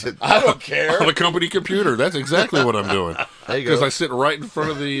don't care. On a company computer. That's exactly what I'm doing. There you Because go. I sit right in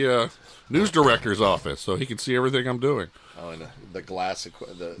front of the news director's office, so he can see everything I'm doing. Oh, and the glass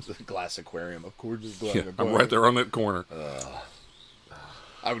aquarium. Of course, Yeah, I'm right there on that corner.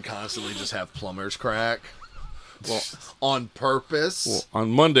 I would constantly just have plumber's crack. Well, on purpose. Well, on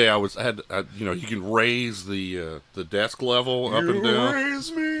Monday, I you can raise the desk level up and down.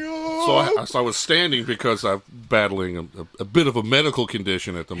 Raise me up. So I was standing because I'm battling a bit of a medical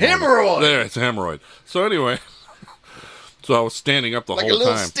condition at the moment. Hemorrhoid! There, it's a hemorrhoid. So anyway, So I was standing up the like whole a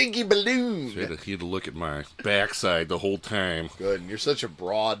little time. stinky balloon. He had to look at my backside the whole time. Good, and you're such a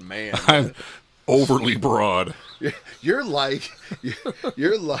broad man. I'm overly broad. You're like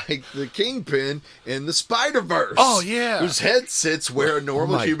the Kingpin in the Spider-Verse. Oh, yeah. Whose head sits where a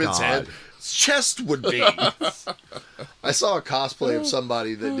normal My human's God. chest would be. I saw a cosplay of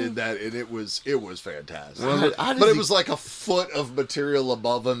somebody that did that, and it was fantastic. Well, how does but it he- was like a foot of material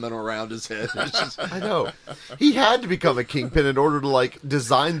above him and around his head. It's just- I know. He had to become a kingpin in order to like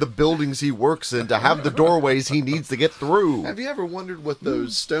design the buildings he works in to have the doorways he needs to get through. Have you ever wondered what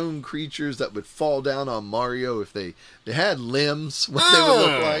those stone creatures that would fall down on Mario, if they had limbs, what they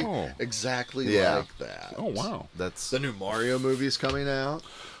would look like? Oh. Exactly Yeah. like that. Oh, wow. That's The new Mario movie's coming out.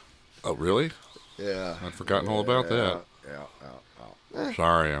 Oh, really? Yeah. I'd forgotten all about that. Yeah.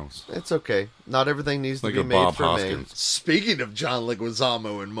 Sorry, I was it's okay. Not everything needs to thinking be of made Bob for Hoskins. Speaking of John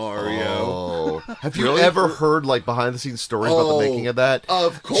Leguizamo and Mario, Oh, have you Really? ever heard like behind the scenes stories about the Oh, making of that?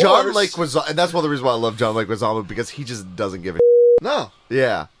 of course. John Leguizamo, and that's one of the reasons why I love John Leguizamo, because he just doesn't give a. no,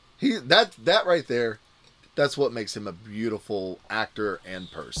 Yeah, he that right there, that's what makes him a beautiful actor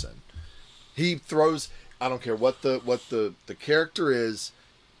and person. He throws. I don't care what the character is.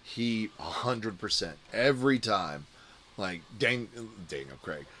 He 100% every time, like Daniel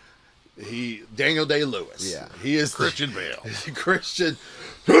Craig. Daniel Day-Lewis. Yeah. He is Christian Bale. Christian.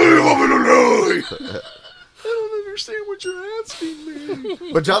 I don't understand what you're asking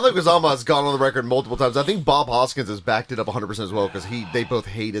me. but John Leguizamo has gone on the record multiple times. I think Bob Hoskins has backed it up 100% as well, because they both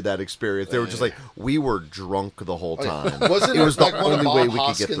hated that experience. They were just like, we were drunk the whole time. Wasn't it was like the one of only Bob way we could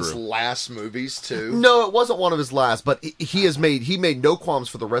Hoskins' get through. last movies too? No, it wasn't one of his last, but he made no qualms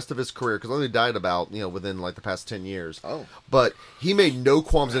for the rest of his career, because only died about within like the past 10 years. Oh. But he made no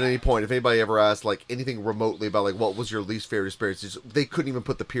qualms at any point. If anybody ever asked like anything remotely about like what was your least favorite experience, they couldn't even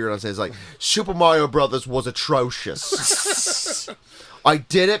put the period on. Saying like Super Mario Brothers was atrocious. I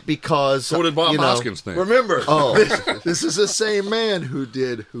did it because So did Bob Hoskins think. Remember, Oh. this is the same man who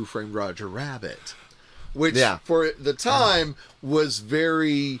did Who Framed Roger Rabbit, which Yeah. for the time was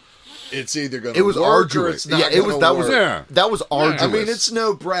very. It's either going to It was work or arduous. it's not. Yeah, it was. That was. Yeah. That was arduous. I mean, it's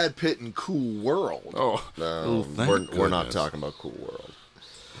no Brad Pitt in Cool World. Oh, No, thank we're not goodness. talking about Cool World.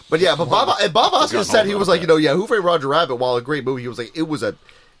 But yeah, but Bob Hoskins said he was like, Who Framed Roger Rabbit, while a great movie, he was like, it was a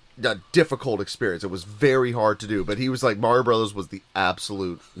difficult experience. It was very hard to do, but he was like, Mario Brothers was the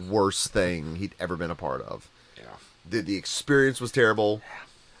absolute worst thing he'd ever been a part of. Yeah. The experience was terrible,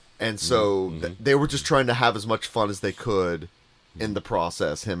 and so they were just trying to have as much fun as they could in the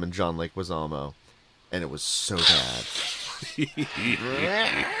process, him and John Leguizamo, and it was so bad.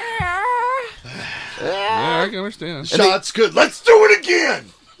 yeah, I can understand. Shot's good. Let's do it again.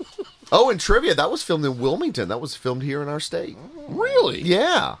 Oh, and trivia, that was filmed in Wilmington. That was filmed here in our state. Really?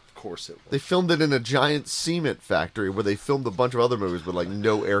 Yeah. Of course it was. They filmed it in a giant cement factory where they filmed a bunch of other movies with like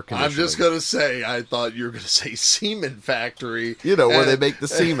no air I'm conditioning. just gonna say, I thought you were gonna say Semen Factory. where they make the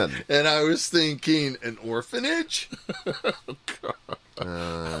semen. And I was thinking, an orphanage?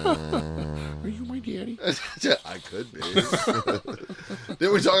 Are you my daddy? I could be.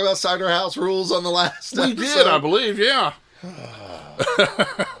 Didn't we talk about Cider House Rules on the last We episode? did, I believe, yeah.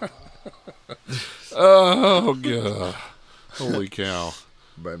 Oh, God. Holy cow.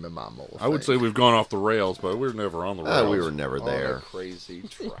 Blame my mama. I would say we've gone off the rails, but we're never on the rails. We were never On there. a crazy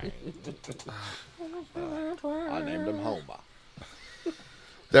train. I named him Homer. Did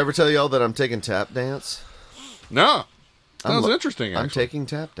I ever tell y'all that I'm taking tap dance? No. I'm Sounds lo- interesting, I'm actually. taking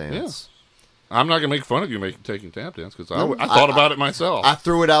tap dance. I'm not going to make fun of you taking tap dance, because No, I thought about it myself. I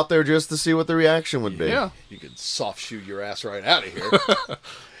threw it out there just to see what the reaction would be. yeah. You could soft shoot your ass right out of here.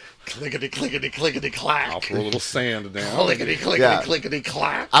 Clickety, clickety, clickety, clack. I'll throw a little sand down. Clickety, clickety, Yeah. clickety,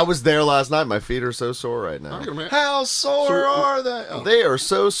 clack. I was there last night. My feet are so sore right now. I'm gonna make- How sore are they? Oh. They are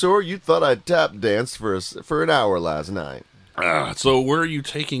so sore. You thought I tap danced for an hour last night. So where are you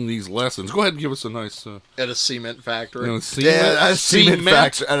taking these lessons? Go ahead and give us a nice At a cement factory. A cement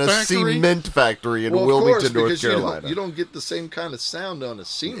factory in Well, of Wilmington, course, North because Carolina. You don't get the same kind of sound on a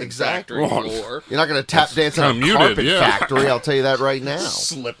cement Exactly. factory Well, floor. You're not going to tap dance on a kinda muted, carpet yeah. factory. I'll tell you that right now.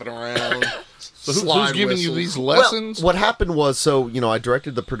 Slipping around. So who's giving you these lessons? Well, what happened was, I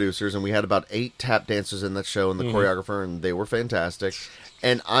directed the producers, and we had about 8 tap dancers in that show, and the choreographer, and they were fantastic.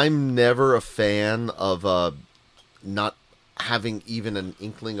 And I'm never a fan of not having even an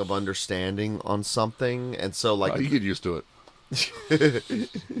inkling of understanding on something, and so You get used to it.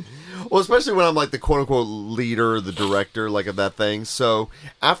 well, especially when I'm like the quote-unquote leader, the director, like of that thing. So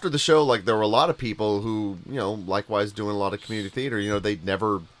after the show, like there were a lot of people who, likewise doing a lot of community theater, they'd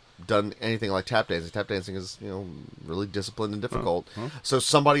never done anything like tap dancing. Tap dancing is, really disciplined and difficult. So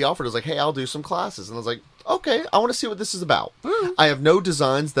somebody offered, was like, hey, I'll do some classes. And I was like, okay, I want to see what this is about. I have no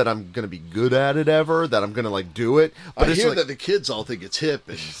designs that I'm going to be good at it ever, that I'm going to, do it. But I it's hear like, that the kids all think it's hip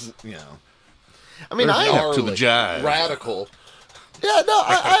and, I mean, I gnarly, to the jive. radical. Yeah, no,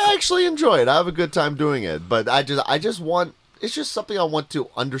 I actually enjoy it. I have a good time doing it. But I just want... It's just something I want to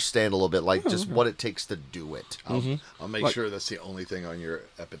understand a little bit, just what it takes to do it. I'll make sure that's the only thing on your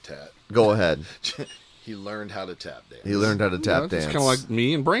epitaph. Go ahead. He learned how to tap dance. He learned how to tap It's dance. kind of like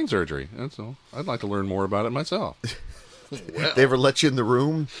me and brain surgery. That's all. I'd like to learn more about it myself. They ever let you in the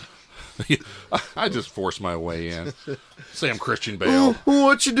room? I just force my way in. Sam Christian Bale.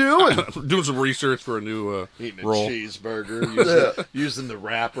 What you doing? Doing some research for a new Eating a role. cheeseburger, using the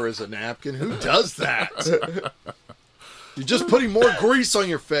wrapper as a napkin. Who does that? You're just putting more grease on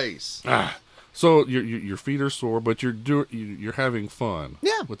your face. So your feet are sore, but you're having fun.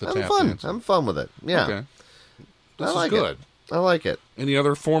 Yeah, with the I'm tap fun. dancing. I'm fun with it. Yeah, Okay. This I is like good. it. I like it. Any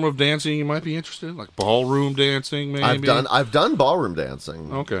other form of dancing you might be interested in, like ballroom dancing? Maybe I've done ballroom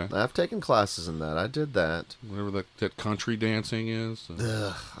dancing. Okay. I've taken classes in that. I did that. whatever that country dancing is.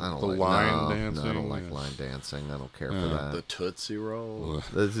 Ugh, I don't The like line no, dancing, No, I don't like yeah. line dancing. I don't care for The that. Tootsie Roll.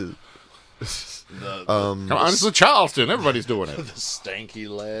 This is- Come on, this is Charleston. Everybody's doing it. The stanky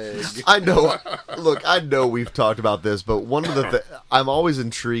leg. I know. Look, I know we've talked about this, but one of the I'm always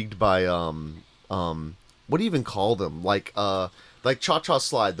intrigued by what do you even call them? Like Cha-Cha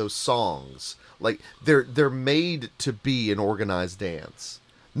Slide, those songs. Like they're made to be an organized dance.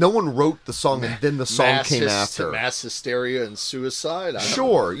 No one wrote the song and then the song came after. Mass hysteria and suicide.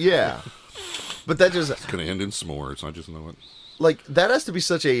 Sure, yeah. But that just It's gonna end in s'mores. I just know it. like that has to be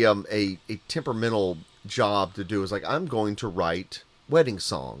such a temperamental job to do. Is like, I'm going to write wedding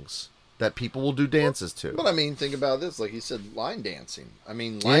songs that people will do dances to. But I mean, think about this. Like you said, line dancing. I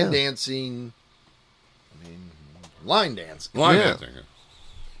mean, line dancing. Line dancing. Line Yeah. dancing.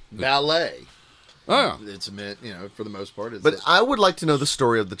 Ballet. Oh, It's meant, for the most part. It's But I would like to know the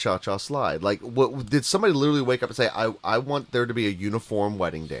story of the Cha-Cha Slide. Like, what did somebody literally wake up and say, I want there to be a uniform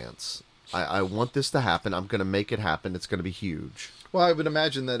wedding dance. I want this to happen. I'm going to make it happen. It's going to be huge. well, I would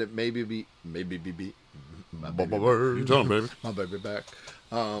imagine that it maybe be my baby, you tell 'em, baby. my baby back.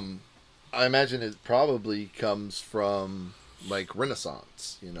 I imagine it probably comes from like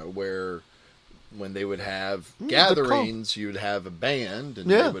Renaissance, where when they would have gatherings, you'd have a band and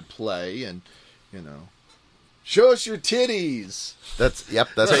they would play and show us your titties. That's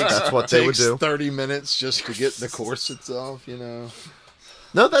what they would Takes do. 30 minutes just to get the corsets off,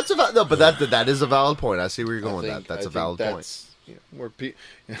 No, but that is a valid point. I see where you're going with that. That's a valid point. Where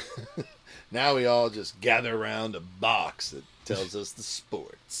now we all just gather around a box that tells us the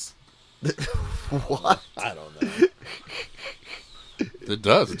sports. What? I don't know. It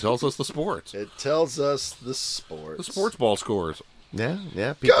does. It tells us the sports. It tells us the sports. The sports ball scores. Yeah.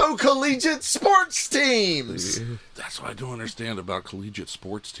 Go collegiate sports teams! That's what I don't understand about collegiate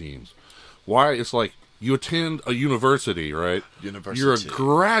sports teams. Why it's like you attend a university, right? University. You're a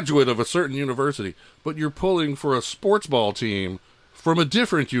graduate of a certain university, but you're pulling for a sports ball team from a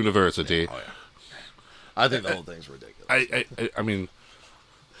different university. Oh, yeah. I think the whole thing's ridiculous. I mean,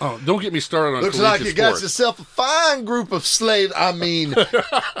 don't get me started on Looks collegiate like you got sports. yourself a fine group of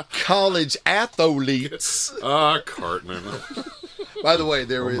college athletes. Cartman. By the way,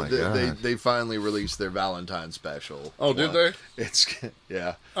 my God. they finally released their Valentine's special. Oh, did they? It's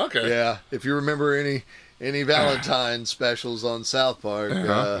yeah. Okay. Yeah, if you remember any Valentine's specials on South Park,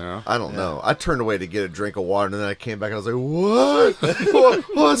 Yeah. I don't know. I turned away to get a drink of water, and then I came back and I was like, "What?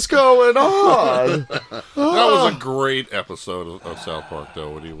 What's going on?" That was a great episode of South Park, though,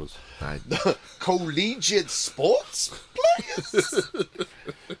 when he was... collegiate sports players.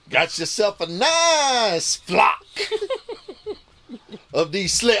 Got yourself a nice flock of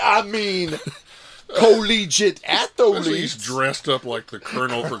these collegiate athletes. He's dressed up like the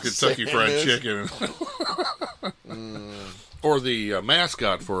colonel for Kentucky Fried Chicken. Or the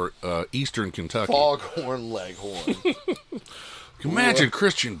mascot for Eastern Kentucky. Foghorn Leghorn. Imagine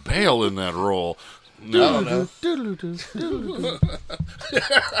Christian Bale in that role. I don't know.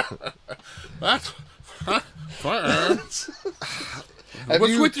 That's fire. Have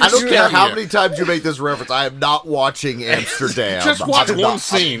What's you- with your I don't care how skin? many times you make this reference. I am not watching Amsterdam. Just watch I'm one not-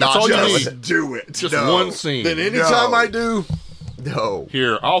 scene. I'm That's not all you gonna need. do it. Just No. one scene. Then anytime No. I do, No,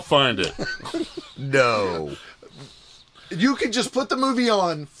 Here, I'll find it. no. you can just put the movie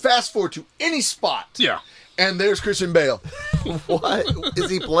on, fast forward to any spot, Yeah. and there's Christian Bale. What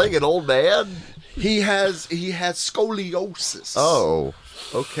is he playing? An old man? He has scoliosis. Oh,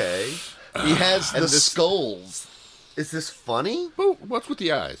 okay. He has the this- skulls. Is this funny? Well, what's with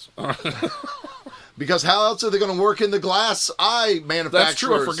the eyes? Because how else are they going to work in the glass eye manufacturers? That's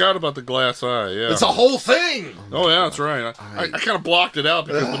true. I forgot about the glass eye. Yeah, It's a whole thing. Oh yeah, that's right. I kind of blocked it out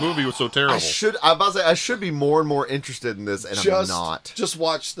because the movie was so terrible. I'm about to say I should be more and more interested in this, and I'm not. Just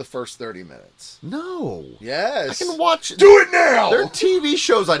watch the first 30 minutes. No. Yes. I can watch. Do it now. There are TV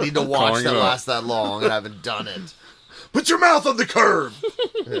shows I need to watch Calling that it up. last that long, and I haven't done it. Put your mouth on the curve.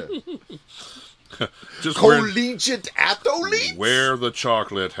 Just Collegiate athlete. wear the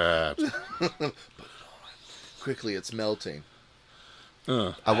chocolate hat. Quickly, it's melting.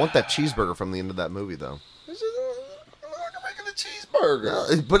 I want that cheeseburger from the end of that movie, though. This is making a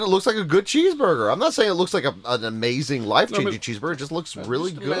cheeseburger. But it looks like a good cheeseburger. I'm not saying it looks like an amazing, life-changing cheeseburger. It just looks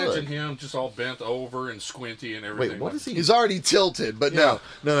really Just good. Imagine him just all bent over and squinty and everything. Wait, what is he? He's already tilted, but no.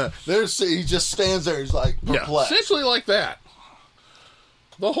 He just stands there. He's like Yeah, perplexed. essentially like that.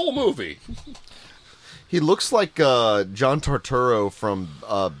 The whole movie. He looks like John Turturro from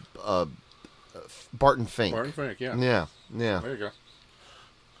Barton Fink. Barton Fink, yeah. Yeah. There you go.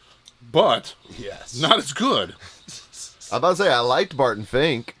 But Yes. not as good. I'm about to say I liked Barton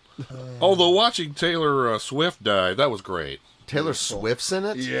Fink. Although watching Taylor Swift die, that was great. Taylor Swift's in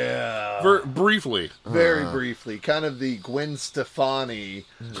it. Yeah. Briefly. Very briefly, kind of the Gwen Stefani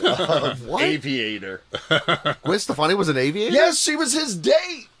of What? Aviator. Gwen Stefani was an aviator. Yes, she was his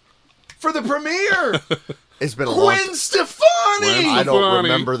date for the premiere. It's been a long. Gwen Stefani, I don't Stefani.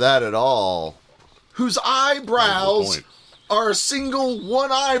 remember that at all. whose That's eyebrows the point. are a single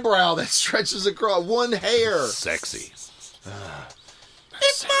one eyebrow that stretches across one hair. Sexy.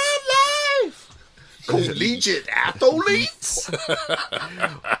 It's my life. Collegiate athletes.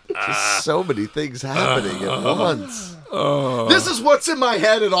 Just so many things happening at once. This is what's in my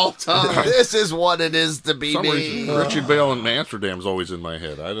head at all times. This is what it is to be For some me. reason, Richard Bale in Amsterdam's always in my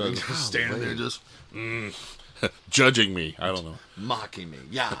head. I don't Standing there just judging me. I don't know. mocking me.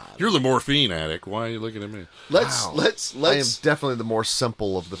 Yeah. You're the morphine addict. Why are you looking at me? Let's I am definitely the more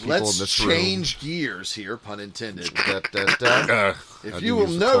simple of the people in let's this change gears here, pun intended. room. Da, da, da. I If do you will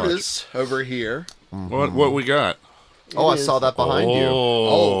use the clutch. notice over here, What we got? Oh, I saw that behind you.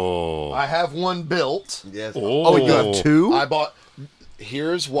 Oh. I have one built. Yes. Oh. Oh, you have two? I bought.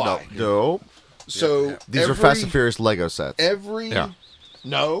 Here's why. No. So These are Fast and Furious Lego sets.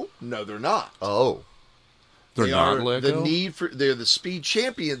 No, they're not. Oh. They're They not are Lego? they're the Speed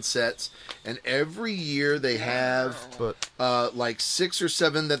Champion sets, and every year they have But like 6 or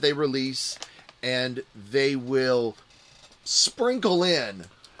 7 that they release, and they will sprinkle in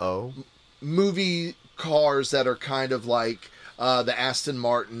movie cars that are kind of like the Aston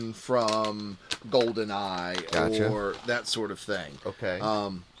Martin from GoldenEye Gotcha. or that sort of thing. okay.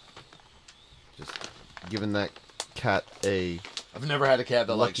 Just giving that cat a. I've never had a cat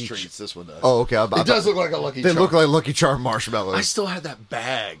that Lucky likes treats. This one does. Oh, okay. It does look like a Lucky They Charm. look like Lucky Charm marshmallows. I still have that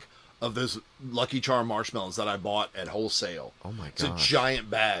bag of those Lucky Charm marshmallows that I bought at wholesale. Oh my It's a gosh. giant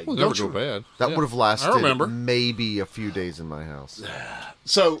bag. Well, never go bad. That Yeah. would have lasted I remember. maybe a few days in my house.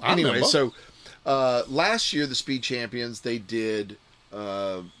 So I anyway, remember. last year the Speed Champions they did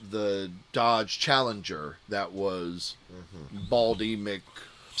the Dodge Challenger that was Baldy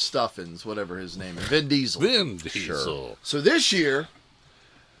McStuffins, whatever his name is, Vin Diesel. Vin Diesel. So this year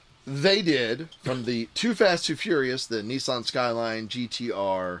they did from the Too Fast Too Furious the Nissan Skyline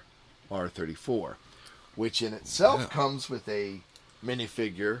GTR R34, which in itself comes with a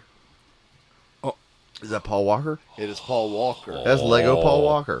minifigure. Is that Paul Walker? It is Paul Walker. That's Lego Paul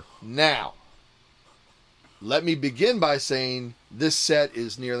Walker. Now, let me begin by saying this set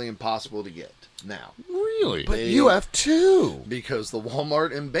is nearly impossible to get now Really? But you have two. because the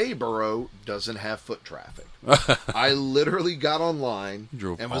Walmart in Bayboro doesn't have foot traffic. I literally got online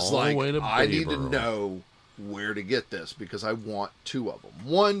Drove and was all the like, way to I need to Bayboro. know where to get this because I want 2 of them.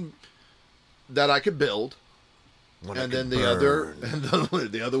 One that I could build, and then the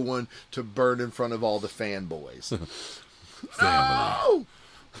other one to burn in front of all the fanboys. Family.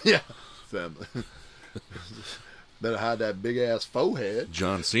 Yeah, family. Better hide that big ass forehead.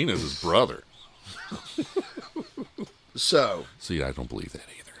 John Cena's his brother. So See, I don't believe that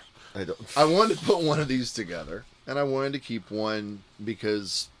either. I don't. I wanted to put one of these together, and I wanted to keep one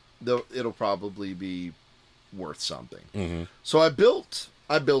because it'll probably be worth something. Mm-hmm. So I built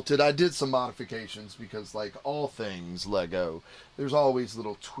it. I did some modifications because, like all things Lego, there's always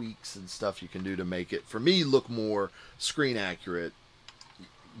little tweaks and stuff you can do to make it, for me, look more screen accurate.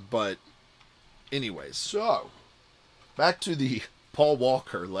 But anyways, so back to the Paul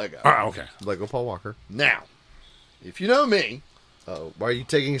Walker Lego. Ah, okay. Lego Paul Walker. Now, if you know me, Oh, why are you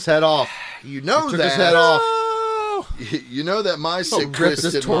taking his head off? you know Took that his head off. Oh, You know that my sick ripped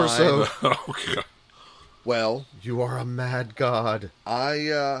his twisted torso. mind oh God. Well, You are a mad god.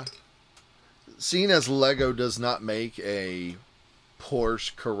 Seeing as Lego does not make a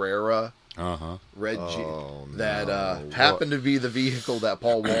Porsche Carrera red Jeep that happened to be the vehicle that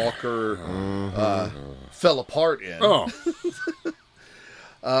Paul Walker fell apart in.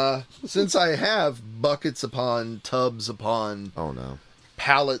 Since I have buckets upon tubs upon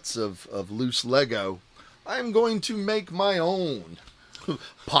pallets of loose Lego, I'm going to make my own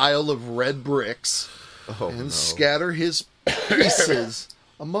pile of red bricks and scatter his pieces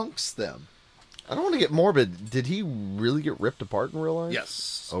amongst them. I don't want to get morbid. Did he really get ripped apart in real life?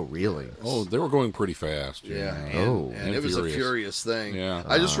 Yes. Oh, really? Oh, they were going pretty fast. Yeah. Oh. And it was a furious thing. Yeah.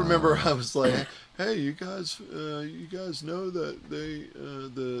 I just remember I was like, "Hey, you guys know that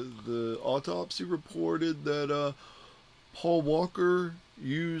the autopsy reported that Paul Walker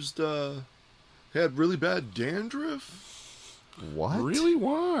had really bad dandruff." What? Really?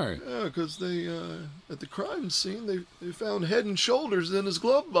 Why? Yeah, because they at the crime scene they found Head and Shoulders in his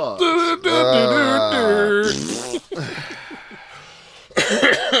glove box.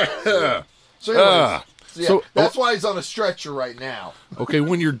 So, anyways, that's why he's on a stretcher right now. Okay,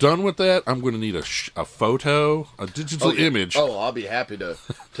 when you're done with that, I'm going to need a photo, a digital image. Oh, I'll be happy to.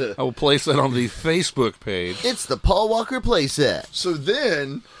 I will place that on the Facebook page. It's the Paul Walker playset. So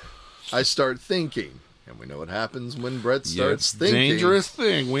then I start thinking, and we know what happens when Brett starts it's thinking. Dangerous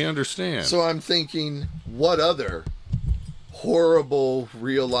thing, we understand. So I'm thinking, what other horrible,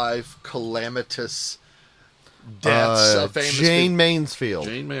 real-life, calamitous deaths of famous Jane people? Mansfield.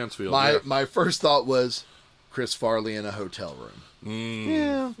 Jane Mansfield. My first thought was Chris Farley in a hotel room.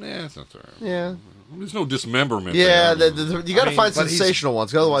 Yeah. That's not fair. Yeah. There's no dismemberment. Yeah, there. you got to find but he's- sensational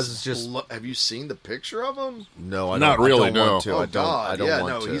ones. Otherwise, it's just Have you seen the picture of him? no. I Not don't, really, I don't want no. to. Oh, I don't. God. I don't yeah,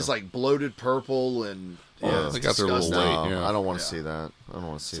 want no, to. he's like bloated purple and they got their little disgusting. weight. No, Yeah. I don't want to see that. I don't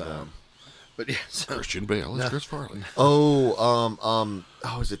want to see that. But yeah, so, Christian Bale is Chris Farley. Oh,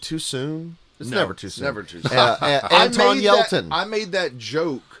 is it too soon? It's no, never too it's soon. never too soon. Anton Yelton. I made that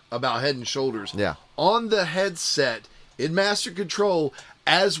joke about Head and Shoulders Yeah. on the headset in Master Control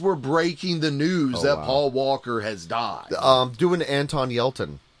as we're breaking the news that Paul Walker has died. Do an Anton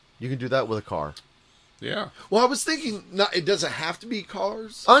Yelton. You can do that with a car. Yeah. Well, I was thinking, it doesn't have to be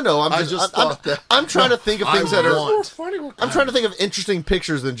cars. I know. I just thought that I'm trying to think of things that are. want. I'm trying to think of interesting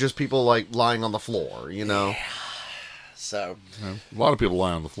pictures than just people like lying on the floor. You know. So A lot of people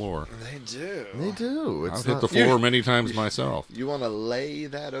lie on the floor. they do. They do. It's I've hit not- the floor many times myself. You want to lay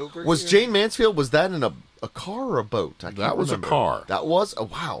that over? Was here? Jane Mansfield? Was that in a car or a boat? I can't That was a remember. car. That was. Oh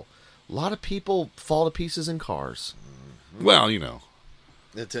wow. A lot of people fall to pieces in cars. Well, you know,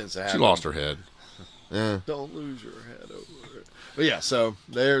 It tends to she happen. lost her head. Yeah. Don't lose your head over it. But yeah, so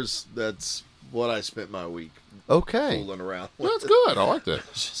that's what I spent my week Okay. fooling around with. That's good. I like that.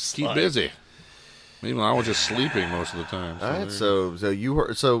 Just Keep like- busy. Meanwhile, I was just sleeping most of the time. All right. So you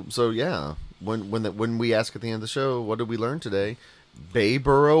heard. So yeah. When we ask at the end of the show, what did we learn today?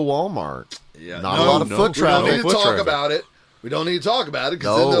 Bayboro Walmart. Yeah, Not a lot of foot We don't traffic. need to Foot talk traffic. about it. We don't need to talk about it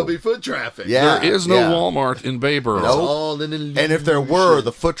because No. then there'll be foot traffic. Yeah. There is no yeah. Walmart in Bayboro. It's Nope. all an illusion. And if there were,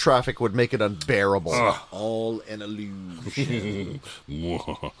 the foot traffic would make it unbearable. all an illusion.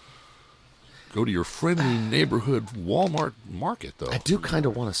 Go to your friendly neighborhood Walmart market, though. I do kind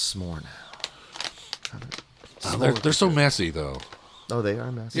of want a s'more now. They're so messy, though. Oh, they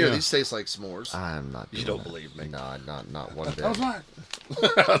are messy. Here, Yeah. these taste like s'mores. I'm not. You doing don't that. believe me. No, not one bit. I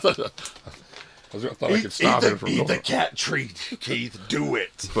thought I could stop it from eat the going. cat treat, Keith. Do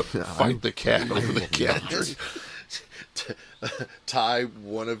it. Fight the cat over the cat tree. Tie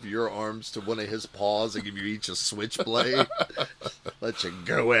one of your arms to one of his paws and give you each a switchblade. Let you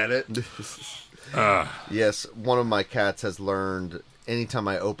go at it. Yes, one of my cats has learned. Anytime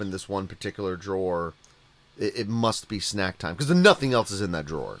I open this one particular drawer, it must be snack time because nothing else is in that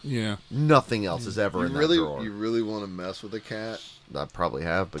drawer. Yeah. Nothing else is ever in that drawer. You really want to mess with a cat? I probably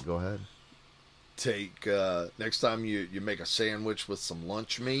have, but go ahead. Take next time you make a sandwich with some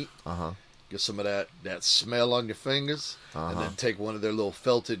lunch meat. Get some of that smell on your fingers, and then take one of their little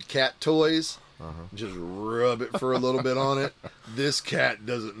felted cat toys. Just rub it for a little bit on it. This cat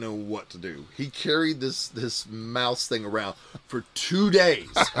doesn't know what to do. He carried this mouse thing around for 2 days.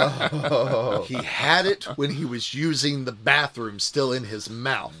 He had it when he was using the bathroom still in his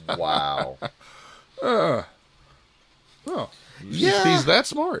mouth. Wow. Oh. Yeah. He's that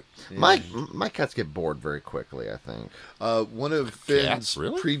smart. My cats get bored very quickly, I think. One of Finn's Cats,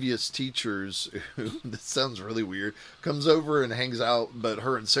 really? previous teachers, this sounds really weird, comes over and hangs out, but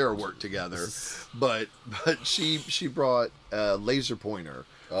her and Sarah work together. But she brought a laser pointer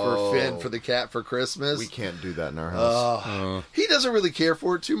for Finn for the cat for Christmas. We can't do that in our house. He doesn't really care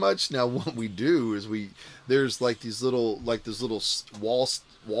for it too much. Now, what we do is there's like these little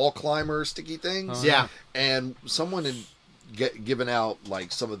wall climber sticky things. Yeah, and someone had given out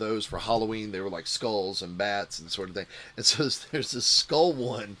like some of those for Halloween. They were like skulls and bats and sort of thing. And so there's this skull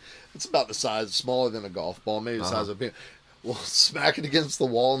one. It's about the size, smaller than a golf ball, maybe the size of a pin. Well, smack it against the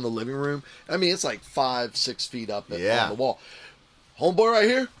wall in the living room. I mean, it's like 5-6 feet up on the wall. Homeboy right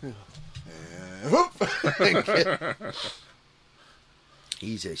here.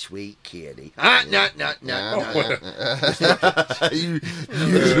 He's a sweet kitty. No.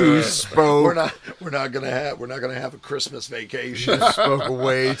 You spoke. We're not gonna have a Christmas vacation. You spoke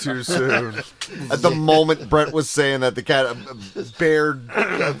way too soon. At the moment Brett was saying that, the cat bared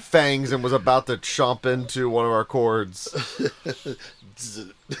fangs and was about to chomp into one of our cords.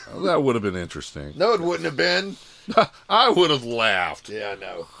 That would have been interesting. No, it wouldn't have been. I would have laughed. Yeah,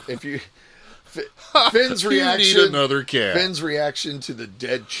 no. If you Finn's You reaction. need another cat. Finn's reaction to the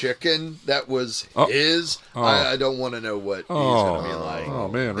dead chicken that was his. Oh. I don't want to know what he's going to be like. Oh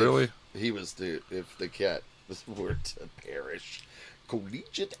man, really? He was if the cat were to perish.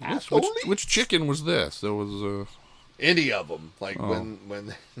 Collegiate Which, athlete. which chicken was this? There was Any of them. Like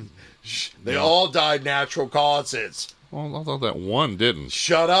when they all died natural causes. well, I thought that one didn't.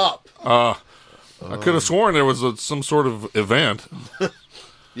 Shut up. I could have sworn there was some sort of event.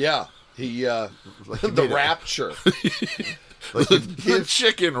 Yeah. He the rapture. The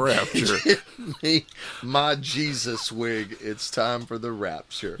chicken rapture. Give me my Jesus wig. It's time for the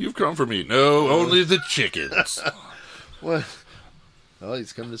rapture. You've come for me. No, only the chickens. Well,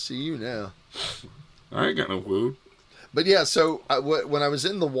 he's coming to see you now. I ain't got no food. But yeah, so when I was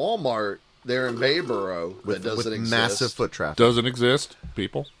in the Walmart there in Bayboro, that doesn't exist. Massive foot traffic. Doesn't exist,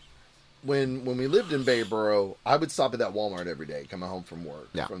 people. When we lived in Bayboro, I would stop at that Walmart every day, coming home from work,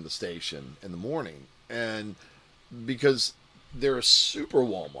 Yeah. from the station in the morning. And because they're a super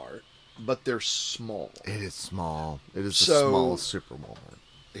Walmart, but they're small. It is small. It is So- the smallest super Walmart.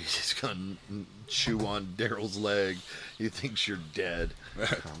 He's going to chew on Daryl's leg. He thinks you're dead.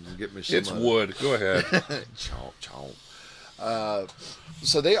 Get me some It's wood. Go ahead. Chomp, chomp.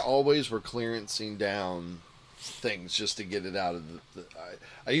 So they always were clearancing down things just to get it out of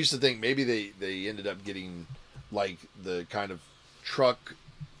I used to think maybe they ended up getting like the kind of truck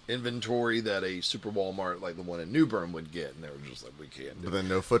inventory that a super Walmart like the one in New Bern would get, and they were just like, we can't do But then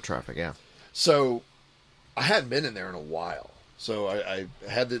no foot traffic, yeah. So I hadn't been in there in a while. So I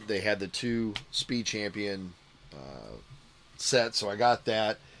had they had the 2 Speed Champion sets, so I got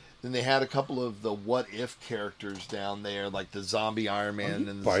that. Then they had a couple of the What If characters down there, like the zombie Iron Man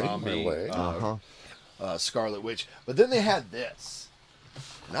and the biting zombie my leg? Scarlet Witch. But then they had this.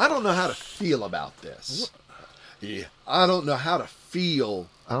 And I don't know how to feel about this. Yeah, I don't know how to feel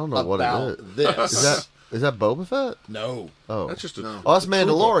I don't know about what it is. this. Is that Boba Fett? No. Oh, That's just a. No. oh, that's a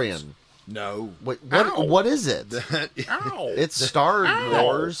Mandalorian. No. Wait, Ow. what is it? Ow. It's Star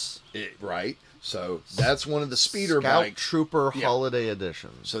Wars Right. So that's one of the speeder Scout bikes. Trooper Yeah. Holiday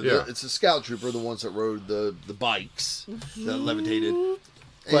Edition. So Yeah. it's a Scout Trooper, the ones that rode the bikes that levitated.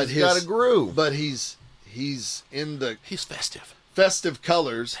 But he's got a groove. But he's in the He's festive. festive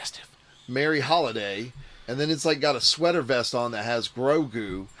colors, Festive. Merry Holiday, and then it's like got a sweater vest on that has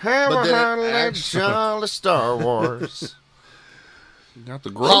Grogu. Hammer, but then it Holiday, actually- Jolly Star Wars. Got the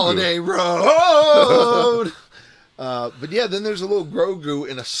Grogu. Holiday Road. But yeah, then there's a little Grogu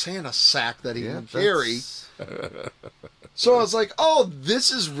in a Santa sack that he can carry. So I was like, oh,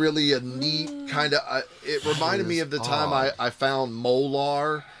 this is really a neat kind of... it reminded me of the time I found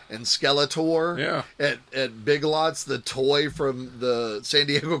Molar and Skeletor Yeah. at Big Lots, the toy from the San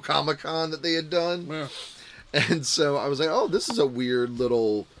Diego Comic-Con that they had done. Yeah. And so I was like, oh, this is a weird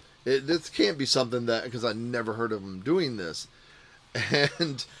little... this can't be something that... Because I never heard of them doing this.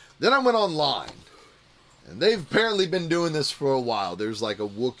 And then I went online. And they've apparently been doing this for a while. There's like a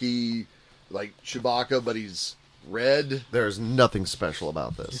Wookiee, like Chewbacca, but he's red. There's nothing special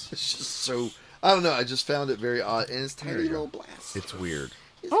about this. It's just so... I don't know. I just found it very odd. And it's tiny little blaster. It's weird.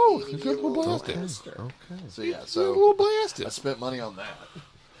 Oh, he's got a little blaster. blaster. Okay. So yeah, A so little blasted. I spent money on that.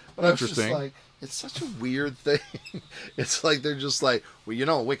 But I was just Interesting. like, it's such a weird thing. It's like they're just like, well, you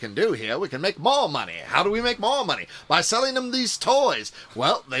know what we can do here? We can make more money. How do we make more money? By selling them these toys.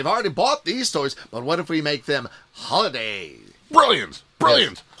 Well, they've already bought these toys, but what if we make them holiday? Brilliant.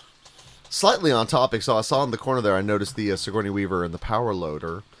 Brilliant. Slightly on topic, so I saw in the corner there, I noticed the Sigourney Weaver and the Power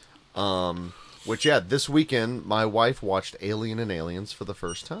Loader. Which, yeah, this weekend, my wife watched Alien and Aliens for the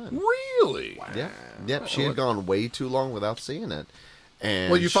first time. Really? Yeah. Yep, she had gone way too long without seeing it.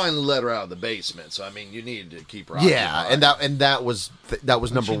 And Well, you finally let her out of the basement, so I mean, you needed to keep her out. yeah, and that was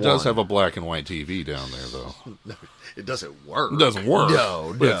number She one. does have a black and white TV down there, though. It doesn't work. It doesn't work.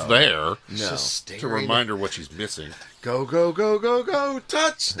 No, but no. it's there. It's just To staring. remind her what she's missing. Go, go, go, go, go!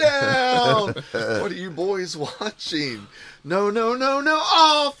 Touchdown! What are you boys watching? No, no, no, no!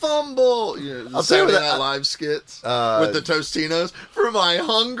 Oh, fumble! You know, I'll tell you Saturday what, Night Live skits with the Tostinos for my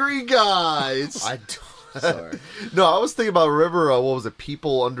hungry guys. Sorry. No, I was thinking about, remember, what was it,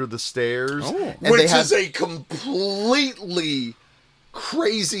 People Under the Stairs? Oh. And Which they had, is a completely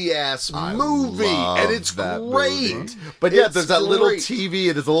crazy ass movie, love and it's that great. movie. But yeah, It's there's that little great. TV,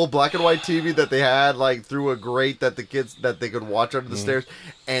 and it's a little black and white TV that they had like through a grate that the kids that they could watch under the stairs,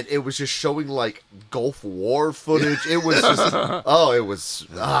 and it was just showing like Gulf War footage. It was just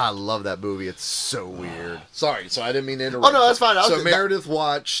I love that movie. It's so weird. Sorry, so I didn't mean to interrupt. Oh, no, that's fine. So Meredith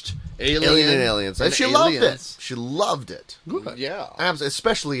watched Alien and Aliens, and she loved it. She loved it. Yeah.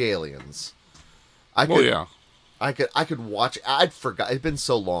 Especially Aliens. Yeah. I could watch. I'd forgot. It'd been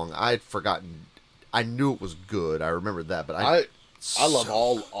so long. I'd forgotten. I knew it was good. I remembered that, but I love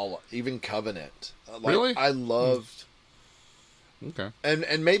all even Covenant. Really? I loved, Okay.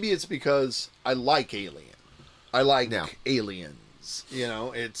 and maybe it's because I like Alien. I like Yeah. Aliens. You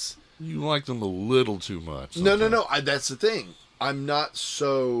know, it's You like them a little too much. no. sometimes. That's the thing. I'm not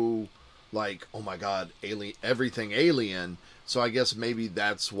so like, oh my god, alien, everything alien. So I guess maybe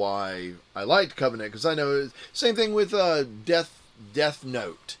that's why I liked Covenant, because I know same thing with Death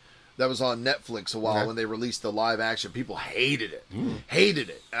Note. That was on Netflix a while when they released the live action. People hated it, hated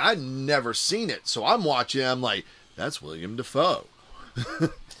it. And I'd never seen it, so I'm watching it, I'm like, that's William Dafoe.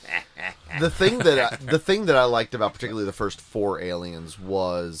 the thing that I liked about particularly the first 4 Aliens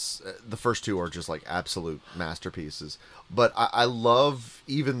was the first 2 are just like absolute masterpieces. But I love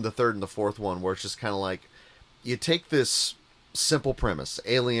even the third and the fourth one, where it's just kind of like you take this simple premise,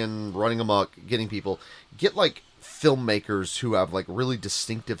 alien running amok, getting people, get like filmmakers who have like really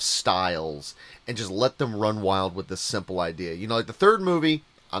distinctive styles and just let them run wild with this simple idea. You know, like the third movie,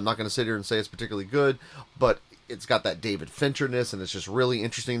 I'm not going to sit here and say it's particularly good, but it's got that David Fincher-ness, and it's just really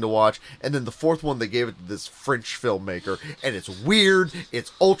interesting to watch. And then the fourth one, they gave it to this French filmmaker, and it's weird,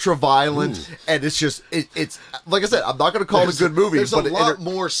 it's ultra-violent, and it's just, it's like I said, I'm not going to call it a good movie. There's but a lot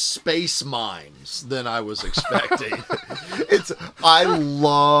more space mimes than I was expecting. I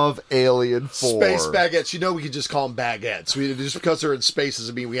love Alien 4. Space baguettes. You know, we could just call them baguettes. Just because they're in space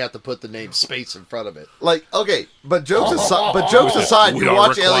doesn't mean we have to put the name space in front of it. Like, okay, but jokes aside, We you don't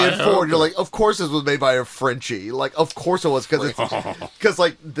watch require- Alien 4 and you're like, of course this was made by a Frenchie. Like, of course it was, because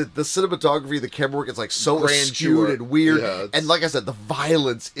like the cinematography, the camera work is like so Grandeur. skewed and weird, Yeah, and like I said, the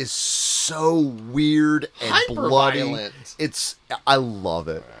violence is so weird and bloody. Hyper-violent. I love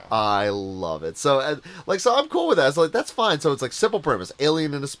it. I love it. So, so I'm cool with that. So, like, that's fine. So it's like simple premise: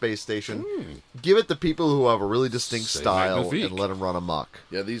 alien in a space station. Give it to people who have a really distinct C'est style magnifique. and let them run amok.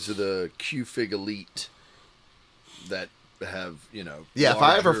 Yeah, these are the Q-Fig Elite that have, you know... Yeah, if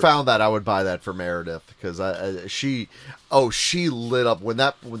I ever larger- found that, I would buy that for Meredith, because she lit up when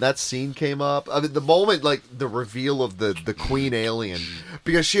that scene came up. I mean, the moment, like the reveal of the Queen Alien,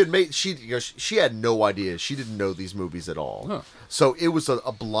 because she had no idea, she didn't know these movies at all. Huh. So it was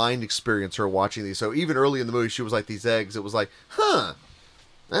a blind experience, her watching these. So even early in the movie, she was like, these eggs. It was like,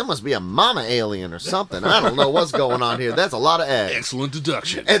 that must be a mama alien or something. I don't know what's going on here. That's a lot of eggs. Excellent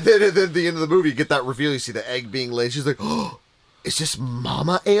deduction. And then at the end of the movie, you get that reveal. You see the egg being laid. She's like, "Oh, is this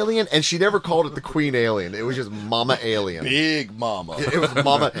Mama Alien?" And she never called it the Queen Alien. It was just Mama Alien. Big Mama. It was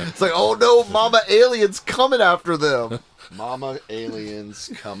Mama. It's like, oh no, Mama Alien's coming after them. Mama aliens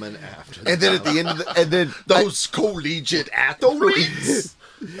coming after them. And then at the end Those collegiate athletes.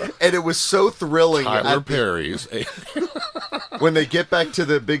 and it was so thrilling Tyler Perry's. when they get back to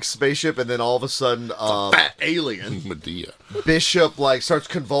the big spaceship, and then all of a sudden, Fat alien. Medea. Bishop like starts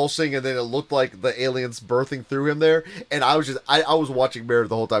convulsing, and then it looked like the aliens birthing through him there. And I was just, I was watching Meredith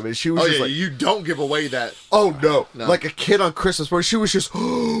the whole time, and she was Oh just yeah, like, you don't give away that. oh no. No. Like a kid on Christmas morning. She was just,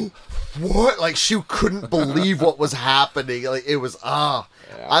 what? Like she couldn't believe what was happening. Like it was, I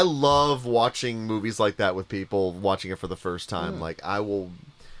love watching movies like that with people watching it for the first time. Like I will,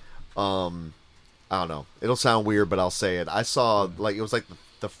 I don't know. It'll sound weird, but I'll say it. I saw, like, it was like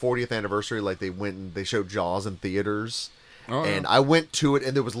the 40th anniversary. Like they went and they showed Jaws in theaters. Oh, And I went to it,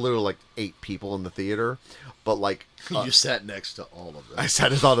 and there was literally like 8 people in the theater. But like, You sat next to all of them. I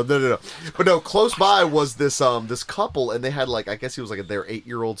sat it on them. No. But no, close by was this this couple, and they had like, I guess he was like their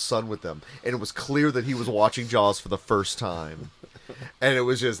 8-year-old son with them, and it was clear that he was watching Jaws for the first time. And it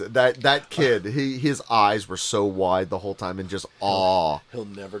was just that kid. His eyes were so wide the whole time, in just awe. He'll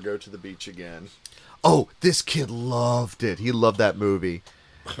never go to the beach again. oh, this kid loved it. He loved that movie.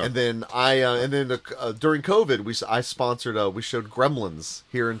 And then during COVID, I sponsored. We showed Gremlins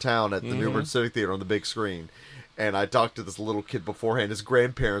here in town at the Newbern Civic Theater on the big screen. And I talked to this little kid beforehand. His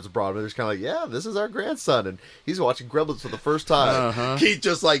grandparents brought him. They're just kind of like, yeah, this is our grandson. And he's watching Gremlins for the first time. Keith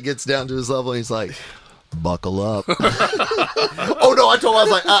just like gets down to his level and he's like, buckle up. Oh, no, I told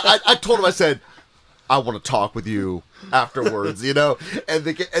him, I told him, I said, I want to talk with you afterwards, you know? And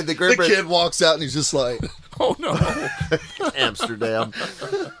the grandparents... The kid walks out and he's just like, Oh, no. Amsterdam.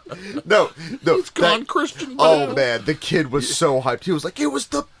 No. It's gone Christian Bale. Oh, man, the kid was so hyped. He was like, it was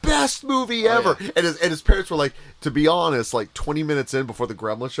the best movie ever. Yeah. And his parents were like, to be honest, like 20 minutes in before the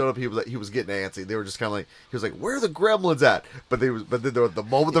Gremlins showed up, he was getting antsy. They were just kind of like, he was like, where are the Gremlins at? But then the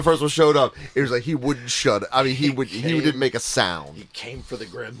moment the first one showed up, it was like he wouldn't shut. I mean, he didn't make a sound. he came for the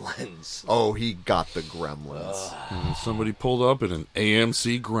gremlins. Oh, he got the Gremlins. And somebody pulled up in an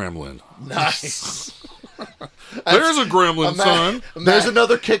AMC Gremlin. Nice. There's a Gremlin, son. There's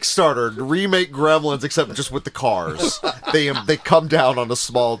another Kickstarter to remake Gremlins, except just with the cars. They come down on a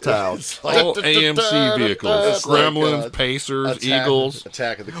small town. All AMC vehicles. It's Gremlins, like, Pacers, Eagles.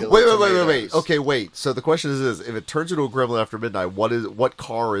 Attack of the Killer Wait. Tomatoes. Okay, wait. So the question is this: if it turns into a Gremlin after midnight, what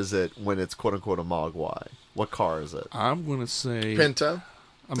car is it when it's quote unquote a Mogwai? What car is it? I'm going to say Pinto?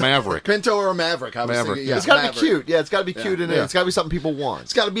 a Maverick. Pinto or a Maverick? I was Maverick. thinking, yeah, It's got to be Maverick. cute. Yeah, it's got to be cute in it. Yeah. It's got to be something people want.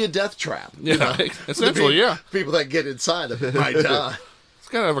 It's got to be a death trap. Yeah, essentially, yeah. People that get inside of it might die. It's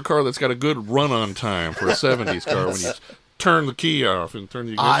got to have a car that's got a good run-on time for a 70s car when you turn the key off and turn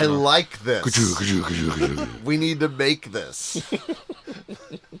the ignition I off. like this. Ka-choo. We need to make this.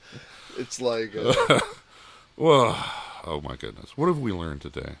 It's like, Whoa. Oh, my goodness. What have we learned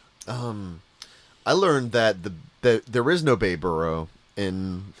today? I learned that there is no Bayboro.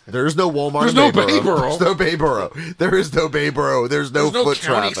 There is no Walmart. There's in no Bayboro. Bayboro. There's no Bayboro. There is no Bayboro. There's no There's no foot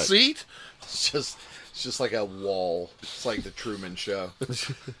county traffic. seat? it's just like a wall. It's like the Truman Show.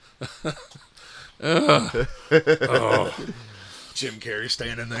 Jim Carrey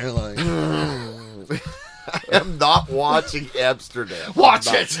standing there like, I'm not watching Amsterdam.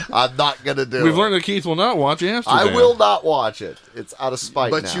 I'm not going to do it. We've learned that Keith will not watch Amsterdam. I will not watch it. It's out of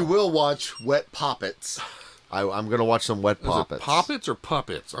spite but now. you will watch Wet Poppets. I'm going to watch some Wet Is Poppets. it Poppets or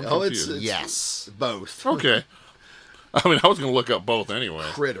Puppets? I'm Oh, confused. it's Yes. both. Okay. I mean, I was going to look up both anyway.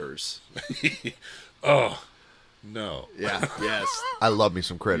 Critters. Oh, no. Yeah. Yes. I love me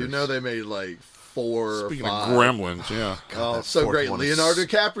some critters. You know they made like 4 Speaking or 5. of gremlins, yeah. Oh, that so fourth great. one is Leonardo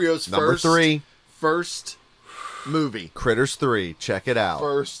DiCaprio's Number 3. first movie. Critters 3. Check it out.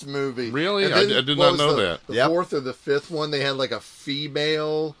 First movie. Really? And I then, did what not was know the, that. The Yep. 4th or the 5th one, they had like a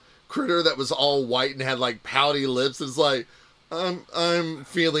female critter that was all white and had like pouty lips. It's like, I'm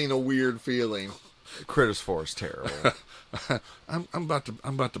feeling a weird feeling. Critters 4 is terrible. I'm about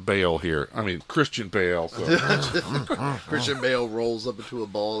to bail here. I mean, Christian Bale. So. Christian Bale rolls up into a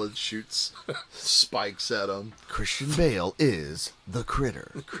ball and shoots spikes at him. Christian Bale is the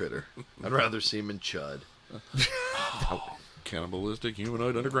critter. Critter. I'd rather see him in Chud. Cannibalistic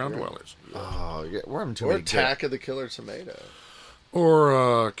humanoid underground dwellers. Oh, yeah, we're having too Or many. Attack of the Killer Tomato.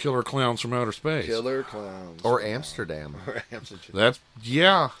 Or killer clowns from outer space. Killer Clowns. Or Amsterdam. Or Amsterdam.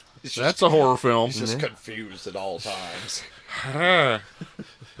 That's a horror film. He's just confused at all times.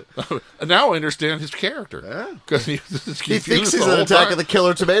 Now I understand his character. Yeah. Because he He thinks he's an Attack of the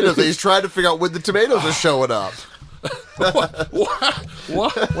Killer Tomatoes, and he's trying to figure out when the tomatoes are showing up. What?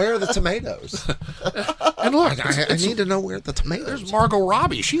 Where are the tomatoes? And look, I need to know where the tomatoes there's Margot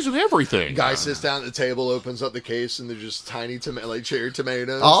Robbie. She's in everything. Guy sits down at the table, opens up the case, and they're just tiny like cherry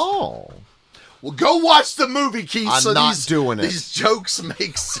tomatoes. Oh. Well, go watch the movie, Keith. I'm so not these, doing it. These jokes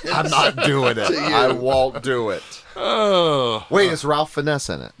make sense. I'm not doing it. To you. I won't do it. Oh. Wait, is Ralph Finesse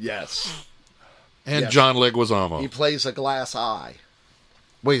in it? Yes. And Yes. John Leguizamo. He plays a glass eye.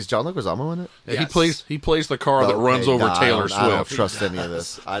 Wait, is John Leguizamo in it? Yeah, Yes. he plays the car that Okay, runs over nah, Taylor I don't Swift. trust any of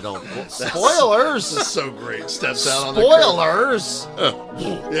this. I don't. This Spoilers! is so great. Steps out on the Spoilers!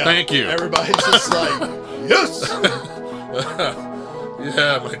 curb. Yeah. Thank you. Everybody's just like, yes!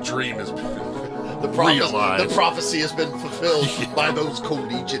 Yeah, my dream is The prophecy has been fulfilled by those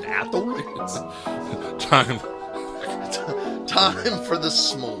collegiate athletes. time Time for the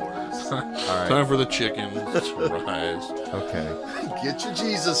s'mores. All right. time for the chicken to rise. Okay. Get your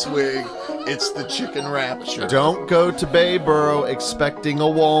Jesus wig. It's the Chicken Rapture. Don't go to Bayboro expecting a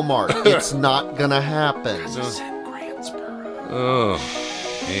Walmart. It's not gonna happen. It's in Grantsboro. Oh,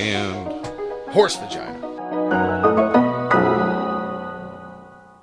 and Horse vagina.